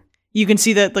 Mm. You can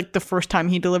see that like the first time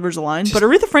he delivers a line, but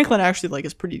Aretha Franklin actually like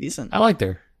is pretty decent. I liked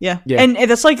her. Yeah. Yeah. And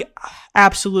that's like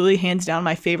absolutely hands down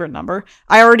my favorite number.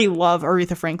 I already love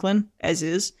Aretha Franklin as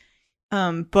is.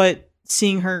 But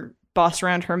seeing her boss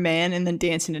around her man and then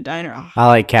dance in a diner, I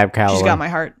like Cab Calloway. she's got my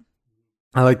heart.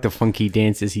 I like the funky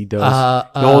dances he does.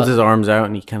 He holds his arms out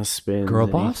and he kind of spins. Girl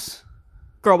and he- boss.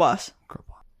 Girl boss. Girl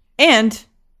boss. And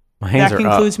My hands that are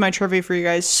concludes up. my trivia for you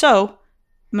guys. So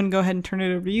I'm going to go ahead and turn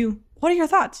it over to you. What are your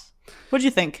thoughts? What did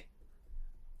you think?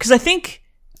 Because I think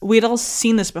we'd all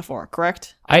seen this before,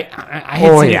 correct? I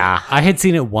had Oh, seen yeah. it, I had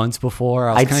seen it once before.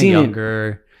 I was I'd kind of seen it-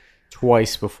 younger.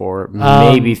 Twice before,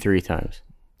 maybe 3 times.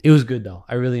 It was good though.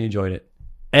 I really enjoyed it,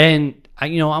 and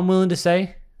I'm willing to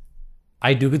say,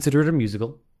 I do consider it a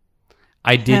musical.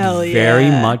 I did Hell very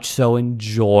yeah. much so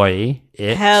enjoy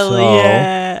it. Hell so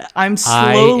yeah. I'm I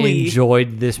slowly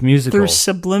enjoyed this musical. through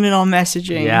subliminal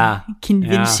messaging. Yeah.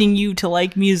 Convincing you to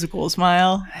like musicals,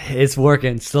 Mile. It's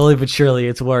working slowly but surely.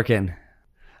 It's working.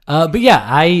 But yeah,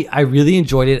 I really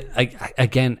enjoyed it. I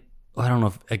don't know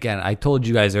if I told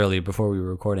you guys earlier before we were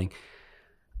recording.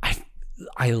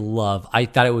 I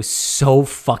thought it was so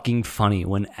fucking funny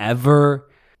whenever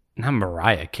not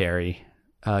Mariah Carey,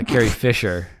 Carrie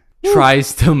Fisher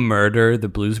tries to murder the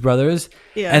Blues Brothers,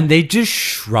 Yeah. and they just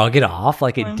shrug it off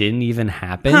like it didn't even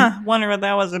happen. Huh, wonder what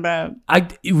that was about.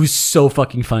 It was so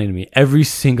fucking funny to me every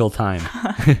single time.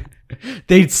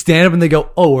 They'd stand up and they go,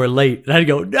 "Oh, we're late," and I'd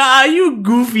go, "Nah, you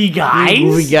goofy guys,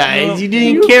 You guys, you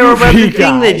didn't You care about the goofy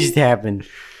thing that guys." just happened.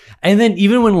 And then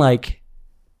even when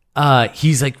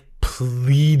he's like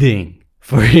pleading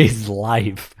for his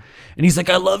life, and he's like,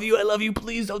 I love you,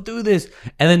 please don't do this,"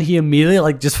 and then he immediately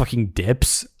like just fucking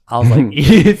dips. I was like,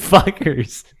 "You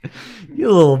fuckers, you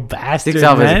little bastard!" Sticks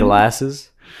off his man." glasses.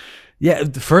 Yeah,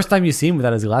 the first time you see him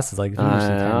without his glasses, like the I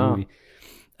entire know. movie.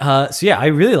 So yeah, I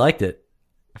really liked it.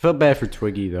 I felt bad for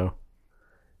Twiggy though.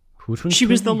 Which one's She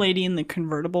was the Twiggy? lady in the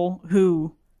convertible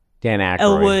who Dan Aykroyd.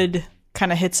 Elwood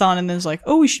kind of hits on and then is like,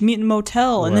 "Oh, we should meet in a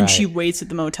motel." And then she Right. waits at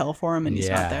the motel for him and he's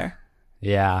Yeah. not there.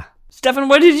 Yeah. Stefan,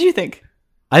 what did you think?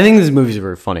 I think this movie's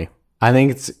very funny. I think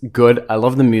it's good. I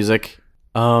love the music.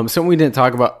 Something we didn't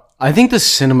talk about. I think the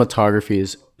cinematography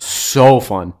is so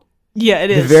fun. Yeah, it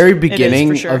The is. very It is, beginning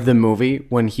for sure. of the movie,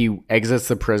 when he exits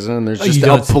the prison, and there's Oh, just he a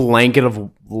does. blanket of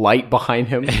light behind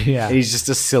him. Yeah. And he's just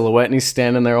a silhouette, and he's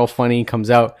standing there all funny. He comes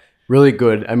out really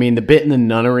good. I mean, the bit in the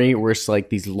nunnery where it's like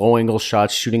these low angle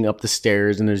shots shooting up the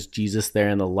stairs, and there's Jesus there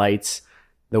and the lights.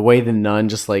 The way the nun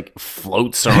just like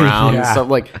floats around and Yeah. stuff,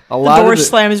 like a the lot door of the,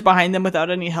 slams behind them without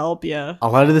any help. Yeah. a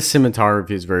lot of the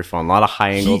cinematography is very fun. A lot of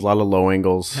high angles, a lot of low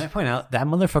angles. Can I point out that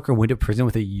motherfucker went to prison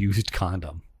with a used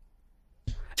condom,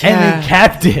 Yeah. and they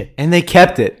kept it. And they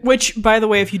kept it. Which, by the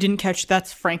way, if you didn't catch,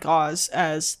 that's Frank Oz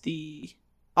as the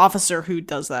officer who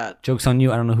does that. Joke's on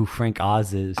you. I don't know who Frank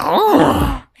Oz is.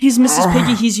 He's Mrs.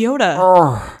 Piggy. He's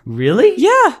Yoda. Really?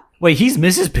 Yeah. Wait, he's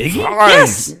Mrs. Piggy?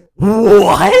 Yes.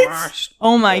 What?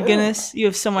 Oh my goodness. You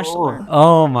have so much to learn.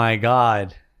 Oh my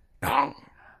god.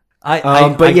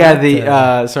 But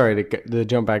yeah, sorry to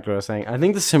jump back to what I was saying. I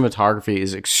think the cinematography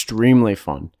is extremely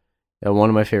fun. One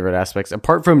of my favorite aspects,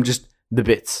 apart from just the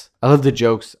bits. I love the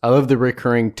jokes. I love the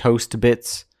recurring toast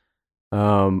bits.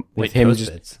 With Wait, him, toast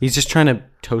just bits? he's just trying to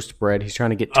toast bread. He's trying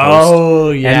to get toast.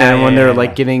 Oh yeah. and then when yeah, they're yeah.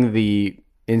 like getting the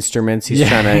instruments, he's Yeah,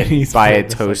 trying to he's buy a putting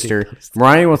the fucking toaster. toaster.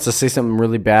 Mariah wants to say something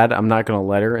really bad. I'm not gonna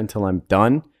let her until I'm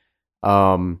done.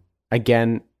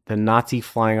 Again, the Nazi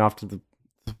flying off to the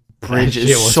bridge That shit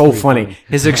is was so pretty funny. funny.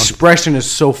 His expression is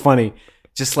so funny.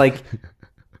 Just like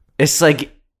it's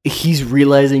like he's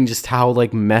realizing just how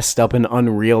like messed up and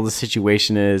unreal the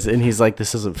situation is, and he's like,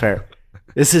 "This isn't fair.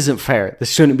 This isn't fair. This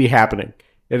shouldn't be happening,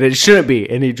 and it shouldn't be."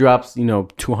 And he drops,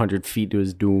 200 feet to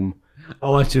his doom. I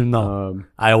want you to know.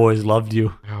 I always loved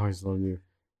you. I always love you.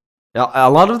 A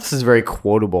lot of this is very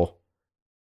quotable.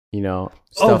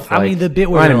 stuff I mean the bit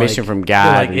where animation like, from they're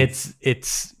God. like it's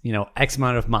X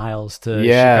amount of miles to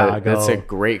yeah, Chicago. that's a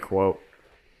great quote.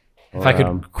 If I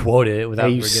could quote it without How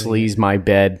you forgetting sleaze my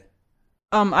bed.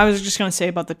 I was just gonna say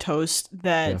about the toast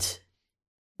that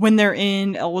when they're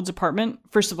in Elwood's apartment,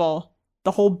 first of all,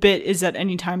 the whole bit is that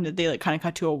any time that they like kind of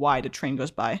cut to a wide, a train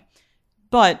goes by.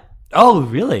 But Oh,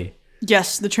 really?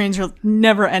 yes, the trains are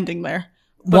never ending there.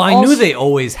 But Well, I knew also- they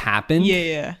always happened.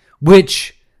 Yeah.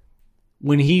 Which,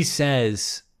 when he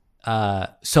says,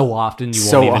 so often you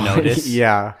won't even notice.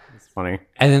 Yeah, it's funny.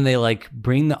 And then they like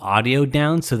bring the audio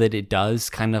down so that it does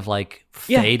kind of like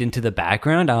fade into the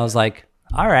background. I was like,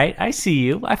 all right, I see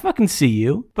you. I fucking see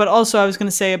you. But also, I was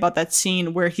gonna say about that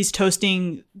scene where he's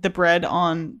toasting the bread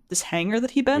on this hanger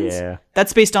that he bends. Yeah.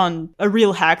 That's based on a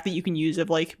real hack that you can use of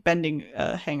like bending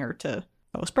a hanger to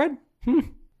toast bread.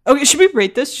 Okay, should we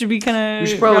rate this? Should we kind of? We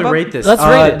should probably rate this. Let's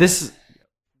rate it.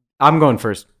 I'm going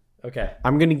first. Okay.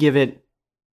 I'm going to give it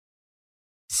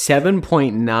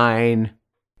 7.9.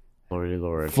 Lordy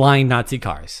Lord. Flying Nazi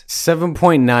cars.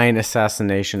 7.9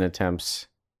 assassination attempts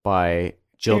by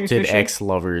jilted Fisher.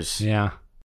 ex-lovers Yeah.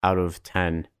 out of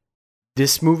 10.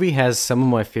 This movie has some of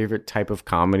my favorite type of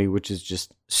comedy, which is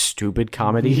just stupid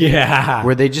comedy. Yeah.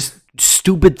 Where they just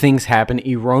stupid things happen,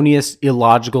 erroneous,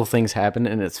 illogical things happen,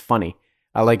 and it's funny.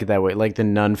 I like it that way. Like the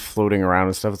nun floating around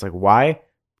and stuff. It's like, why?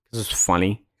 Because it's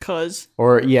funny. Cause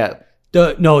Or, yeah.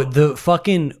 The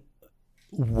fucking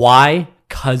why,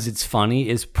 cause it's funny,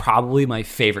 is probably my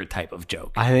favorite type of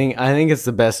joke. I think it's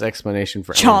the best explanation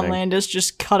for John anything. Landis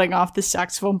just cutting off the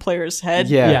saxophone player's head.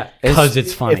 Yeah, 'cause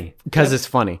it's funny. Because it's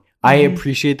funny. I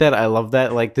appreciate that. I love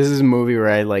that. Like, this is a movie where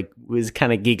I like was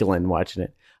kind of giggling watching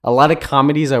it. A lot of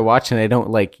comedies I watch and I don't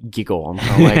like giggle. I'm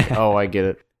kind of like, oh, I get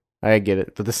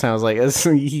it. But this sounds like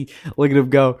look at him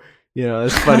go.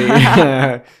 It's funny.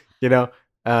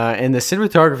 And the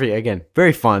cinematography, again,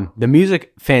 very fun. The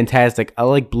music, fantastic. I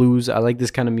like blues. I like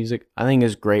this kind of music. I think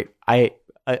it's great.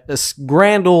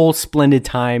 Grand old splendid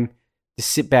time to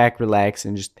sit back, relax,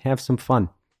 and just have some fun.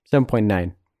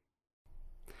 7.9.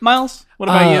 Miles, what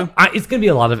about you? It's gonna be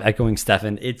a lot of echoing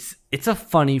Stefan. It's a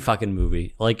funny fucking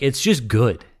movie. Like, it's just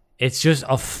good. It's just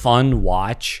a fun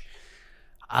watch.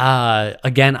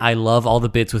 Again, I love all the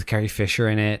bits with Carrie Fisher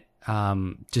in it.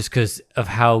 Just because of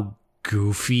how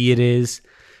goofy it is.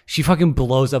 She fucking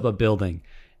blows up a building,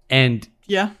 and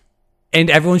Yeah.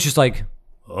 everyone's just like,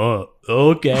 oh,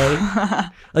 okay.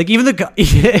 Like, even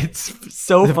it's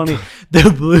so funny. The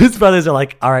Blues Brothers are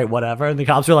like, all right, whatever, and the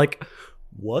cops are like,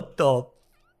 what the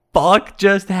fuck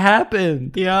just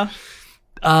happened? Yeah.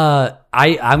 I'm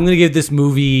gonna give this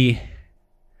movie,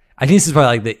 I think this is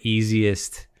probably like the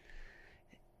easiest,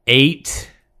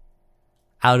 8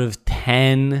 out of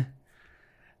 10.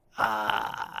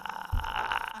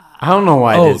 I don't know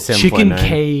why I did 7.9. chicken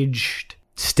caged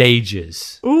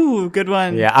stages. Ooh, good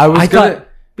one. Yeah, I thought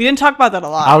We didn't talk about that a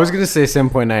lot. I was gonna say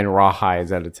 7.9 raw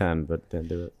highs out of 10, but didn't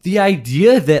do it. the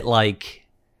idea that like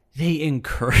they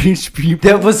encourage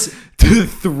people to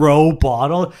throw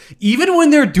bottle, even when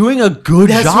they're doing a good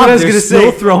job, they're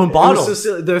still throwing bottles.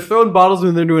 They're throwing bottles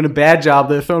when they're doing a bad job.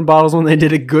 They're throwing bottles when they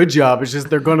did a good job. It's just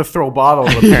they're going to throw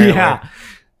bottles. Apparently. Yeah.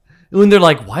 When they're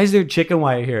like, why is there chicken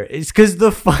wire here? It's because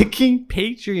the fucking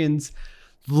Patreons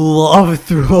love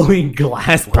throwing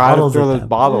glass Proud to bottles. throw at those them.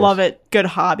 bottles. Love it. Good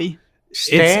hobby.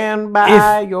 Stand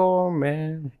by your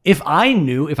man. If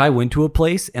I went to a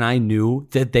place and I knew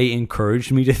that they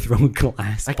encouraged me to throw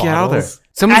glass I bottles. get out there.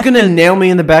 Someone's going to nail me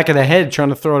in the back of the head trying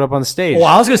to throw it up on stage. Well,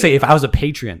 I was going to say, if I was a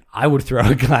Patreon, I would throw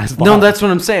a glass bottle. No, that's what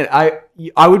I'm saying.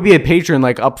 I would be a patron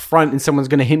like up front and someone's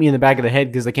going to hit me in the back of the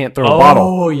head because they can't throw a bottle.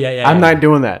 Oh, yeah. I'm not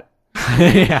doing that.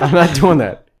 Yeah. I'm not doing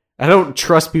that. I don't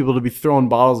trust people to be throwing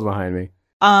bottles behind me.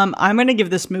 I'm gonna give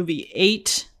this movie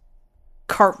 8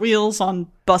 cartwheels on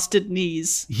busted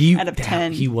knees out of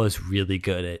 10. He was really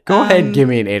good at. Go ahead and give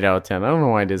me an 8 out of 10. I don't know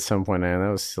why I did 7.9. That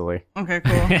was silly. Okay,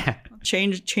 cool.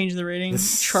 change the rating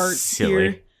chart silly.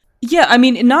 here. Yeah, I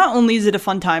mean, not only is it a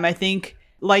fun time, I think,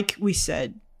 like we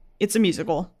said, it's a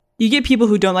musical. You get people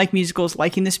who don't like musicals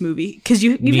liking this movie because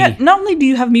you've got, not only do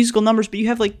you have musical numbers, but you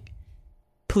have like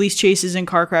police chases and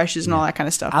car crashes and all that kind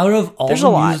of stuff. Out of all There's the a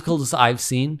lot. musicals I've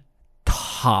seen,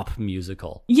 top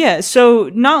musical. Yeah, so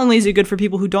not only is it good for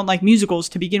people who don't like musicals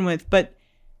to begin with, but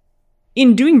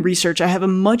in doing research, I have a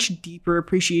much deeper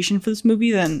appreciation for this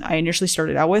movie than I initially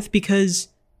started out with because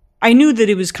I knew that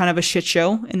it was kind of a shit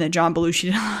show and that John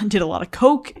Belushi did a lot of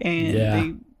coke and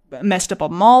they messed up a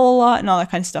mall a lot and all that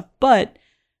kind of stuff. But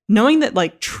knowing that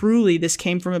like truly this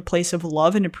came from a place of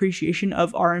love and appreciation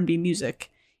of R&B music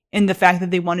and the fact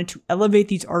that they wanted to elevate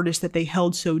these artists that they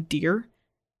held so dear.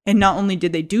 And not only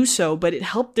did they do so, but it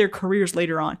helped their careers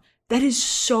later on. That is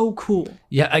so cool.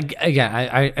 Yeah, again,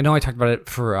 I know I talked about it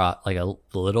for like a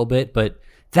little bit, but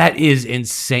that is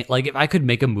insane. Like, if I could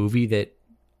make a movie that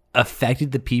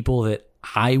affected the people that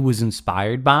I was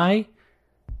inspired by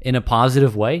in a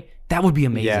positive way, that would be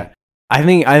amazing. Yeah. I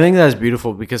think that's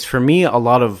beautiful, because for me, a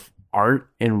lot of art,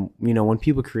 and when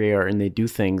people create art and they do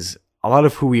things, a lot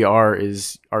of who we are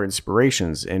is our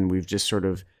inspirations, and we've just sort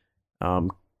of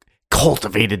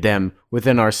cultivated them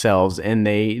within ourselves, and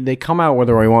they come out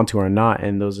whether we want to or not,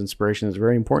 and those inspirations are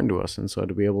very important to us, and so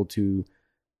to be able to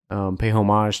pay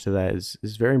homage to that is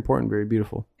very important, very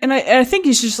beautiful. And I think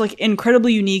it's just like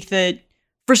incredibly unique that,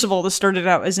 first of all, this started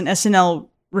out as an SNL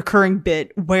recurring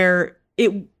bit where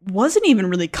it wasn't even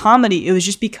really comedy. It was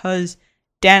just because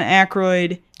Dan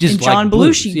Aykroyd Just and John like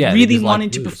blues. Belushi Yeah, they really just like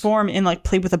wanted to blues. perform and like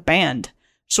play with a band.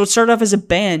 So it started off as a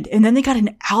band, and then they got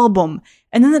an album,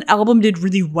 and then that album did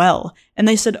really well. And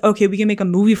they said, okay, we can make a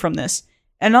movie from this.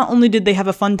 And not only did they have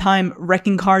a fun time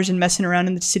wrecking cars and messing around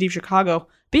in the city of Chicago,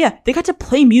 but yeah, they got to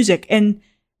play music. And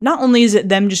not only is it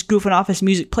them just goofing off as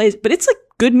music plays, but it's like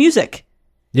good music.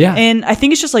 Yeah. And I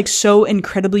think it's just like so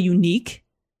incredibly unique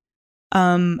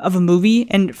of a movie.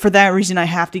 And for that reason, I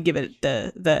have to give it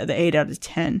the 8 out of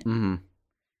 10.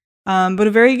 Mm-hmm. But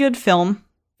a very good film,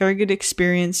 very good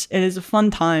experience. It is a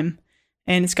fun time,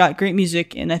 and it's got great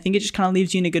music, and I think it just kind of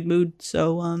leaves you in a good mood.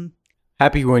 So,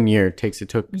 Happy 1 year. Takes It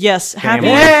Took. yes, happy,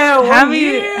 Yeah,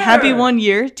 1 happy 1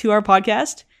 year to our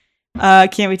podcast.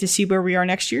 Can't wait to see where we are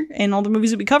next year and all the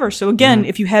movies that we cover. So again,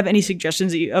 if you have any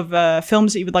suggestions of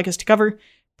films that you would like us to cover,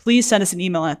 please send us an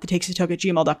email at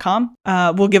thetakesitook@gmail.com.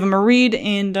 We'll give them a read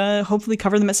and hopefully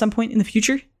cover them at some point in the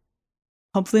future.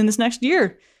 Hopefully in this next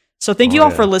year. So thank you all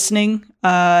for listening.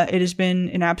 It has been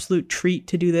an absolute treat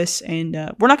to do this, and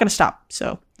we're not going to stop.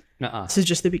 So this is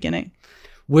just the beginning.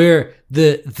 Where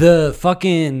the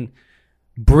fucking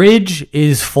bridge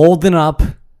is folding up.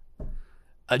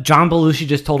 John Belushi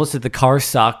just told us that the car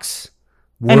sucks.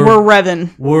 And we're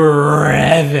revving. We're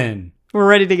revving. We're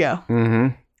ready to go. Mm-hmm.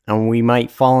 And we might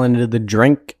fall into the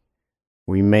drink.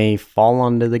 We may fall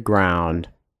onto the ground.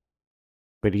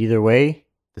 But either way,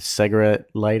 the cigarette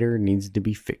lighter needs to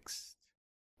be fixed.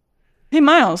 Hey,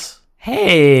 Miles.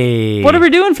 Hey. What are we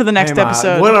doing for the next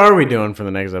episode? What are we doing for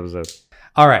the next episode?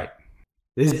 All right.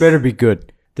 This better be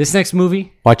good. This next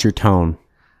movie, Watch your tone.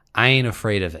 I ain't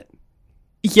afraid of it.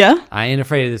 Yeah? I ain't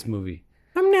afraid of this movie.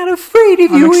 I'm not afraid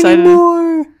of I'm you excited.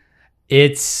 anymore.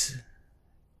 It's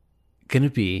gonna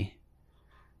be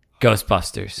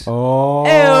Ghostbusters. Oh.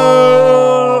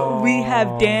 Ew. We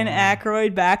have Dan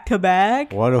Aykroyd back to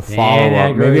back. What a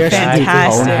follow-up. Aykroyd. Maybe I should do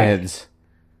Fantastic. Coneheads.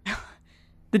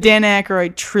 The Dan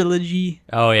Aykroyd trilogy.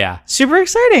 Oh yeah, Super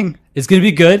exciting. it's gonna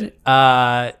be good.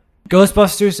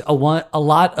 Ghostbusters, a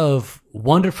lot of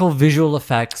wonderful visual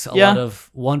effects, a Yeah. lot of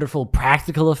wonderful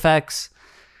practical effects.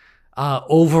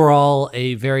 Overall,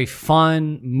 a very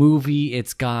fun movie.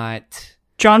 It's got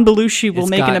John Belushi will It's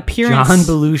make an got appearance. John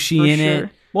Belushi for in sure. it.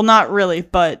 Well, not really,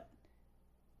 but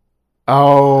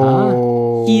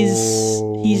Oh. he's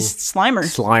Slimer.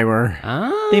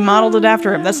 Slimer. They modeled it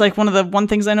after him. That's like one of the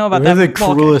things I know about One of that. the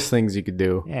Well, okay. cruelest things you could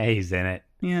do. Yeah, he's in it.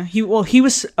 Yeah, he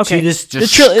was okay. See, this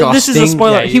this is a disgusting-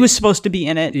 spoiler. Yeah, he was supposed to be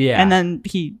in it, Yeah. and then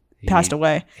he passed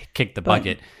away. Kicked the But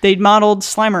bucket. they modeled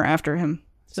Slimer after him.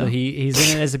 So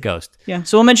he's in it as a ghost. Yeah,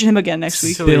 so we'll mention him again next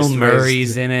week. So- Bill it's-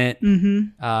 Murray's in it.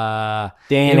 Mm-hmm.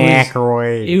 Dan It was-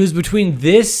 Aykroyd. It was between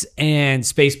this and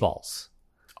Spaceballs.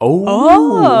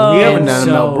 Oh. We haven't done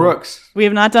So- Mel Brooks. We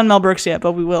have not done Mel Brooks yet,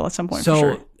 but we will at some point So for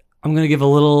sure. I'm gonna give a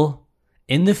little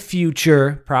in the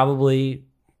future, probably,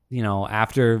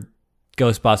 after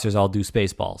Ghostbusters, I'll do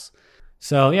Spaceballs.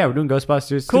 So yeah, we're doing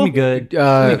Ghostbusters. It's Cool. gonna be good. It's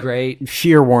gonna be great.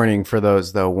 Sheer warning for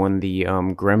those, though. When the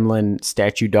gremlin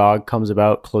statue dog comes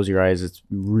about, close your eyes. It's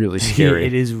really scary.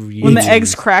 It is really When the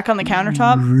eggs crack on the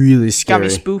countertop, really got scary. me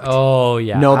spooked. Oh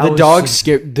yeah. No, I the was dog so-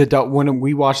 scared. The dog. When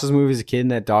we watched this movie as a kid and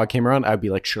that dog came around, I'd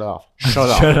be like, "Shut up! Shut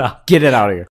up! Shut up. Get it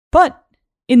out of here!" But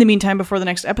in the meantime, before the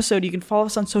next episode, you can follow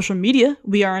us on social media.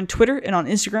 We are on Twitter and on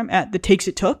Instagram at The Takes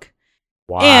It Took.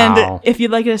 Wow. And if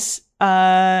you'd like us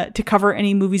to cover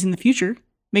any movies in the future,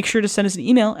 make sure to send us an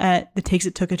email at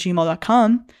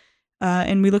thetakesittook@gmail.com.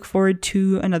 And we look forward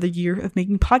to another year of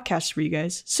making podcasts for you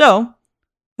guys. So,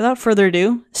 without further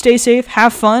ado, stay safe,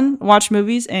 have fun, watch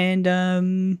movies,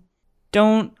 and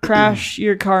don't crash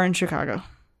your car in Chicago.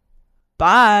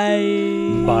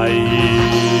 Bye.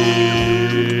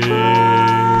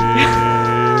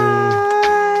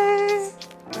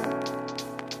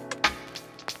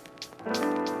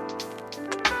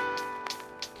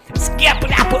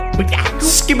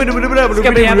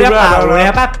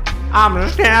 I'm a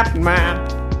snap man.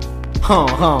 Ho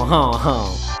ho ho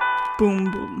ho.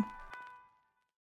 Boom, boom.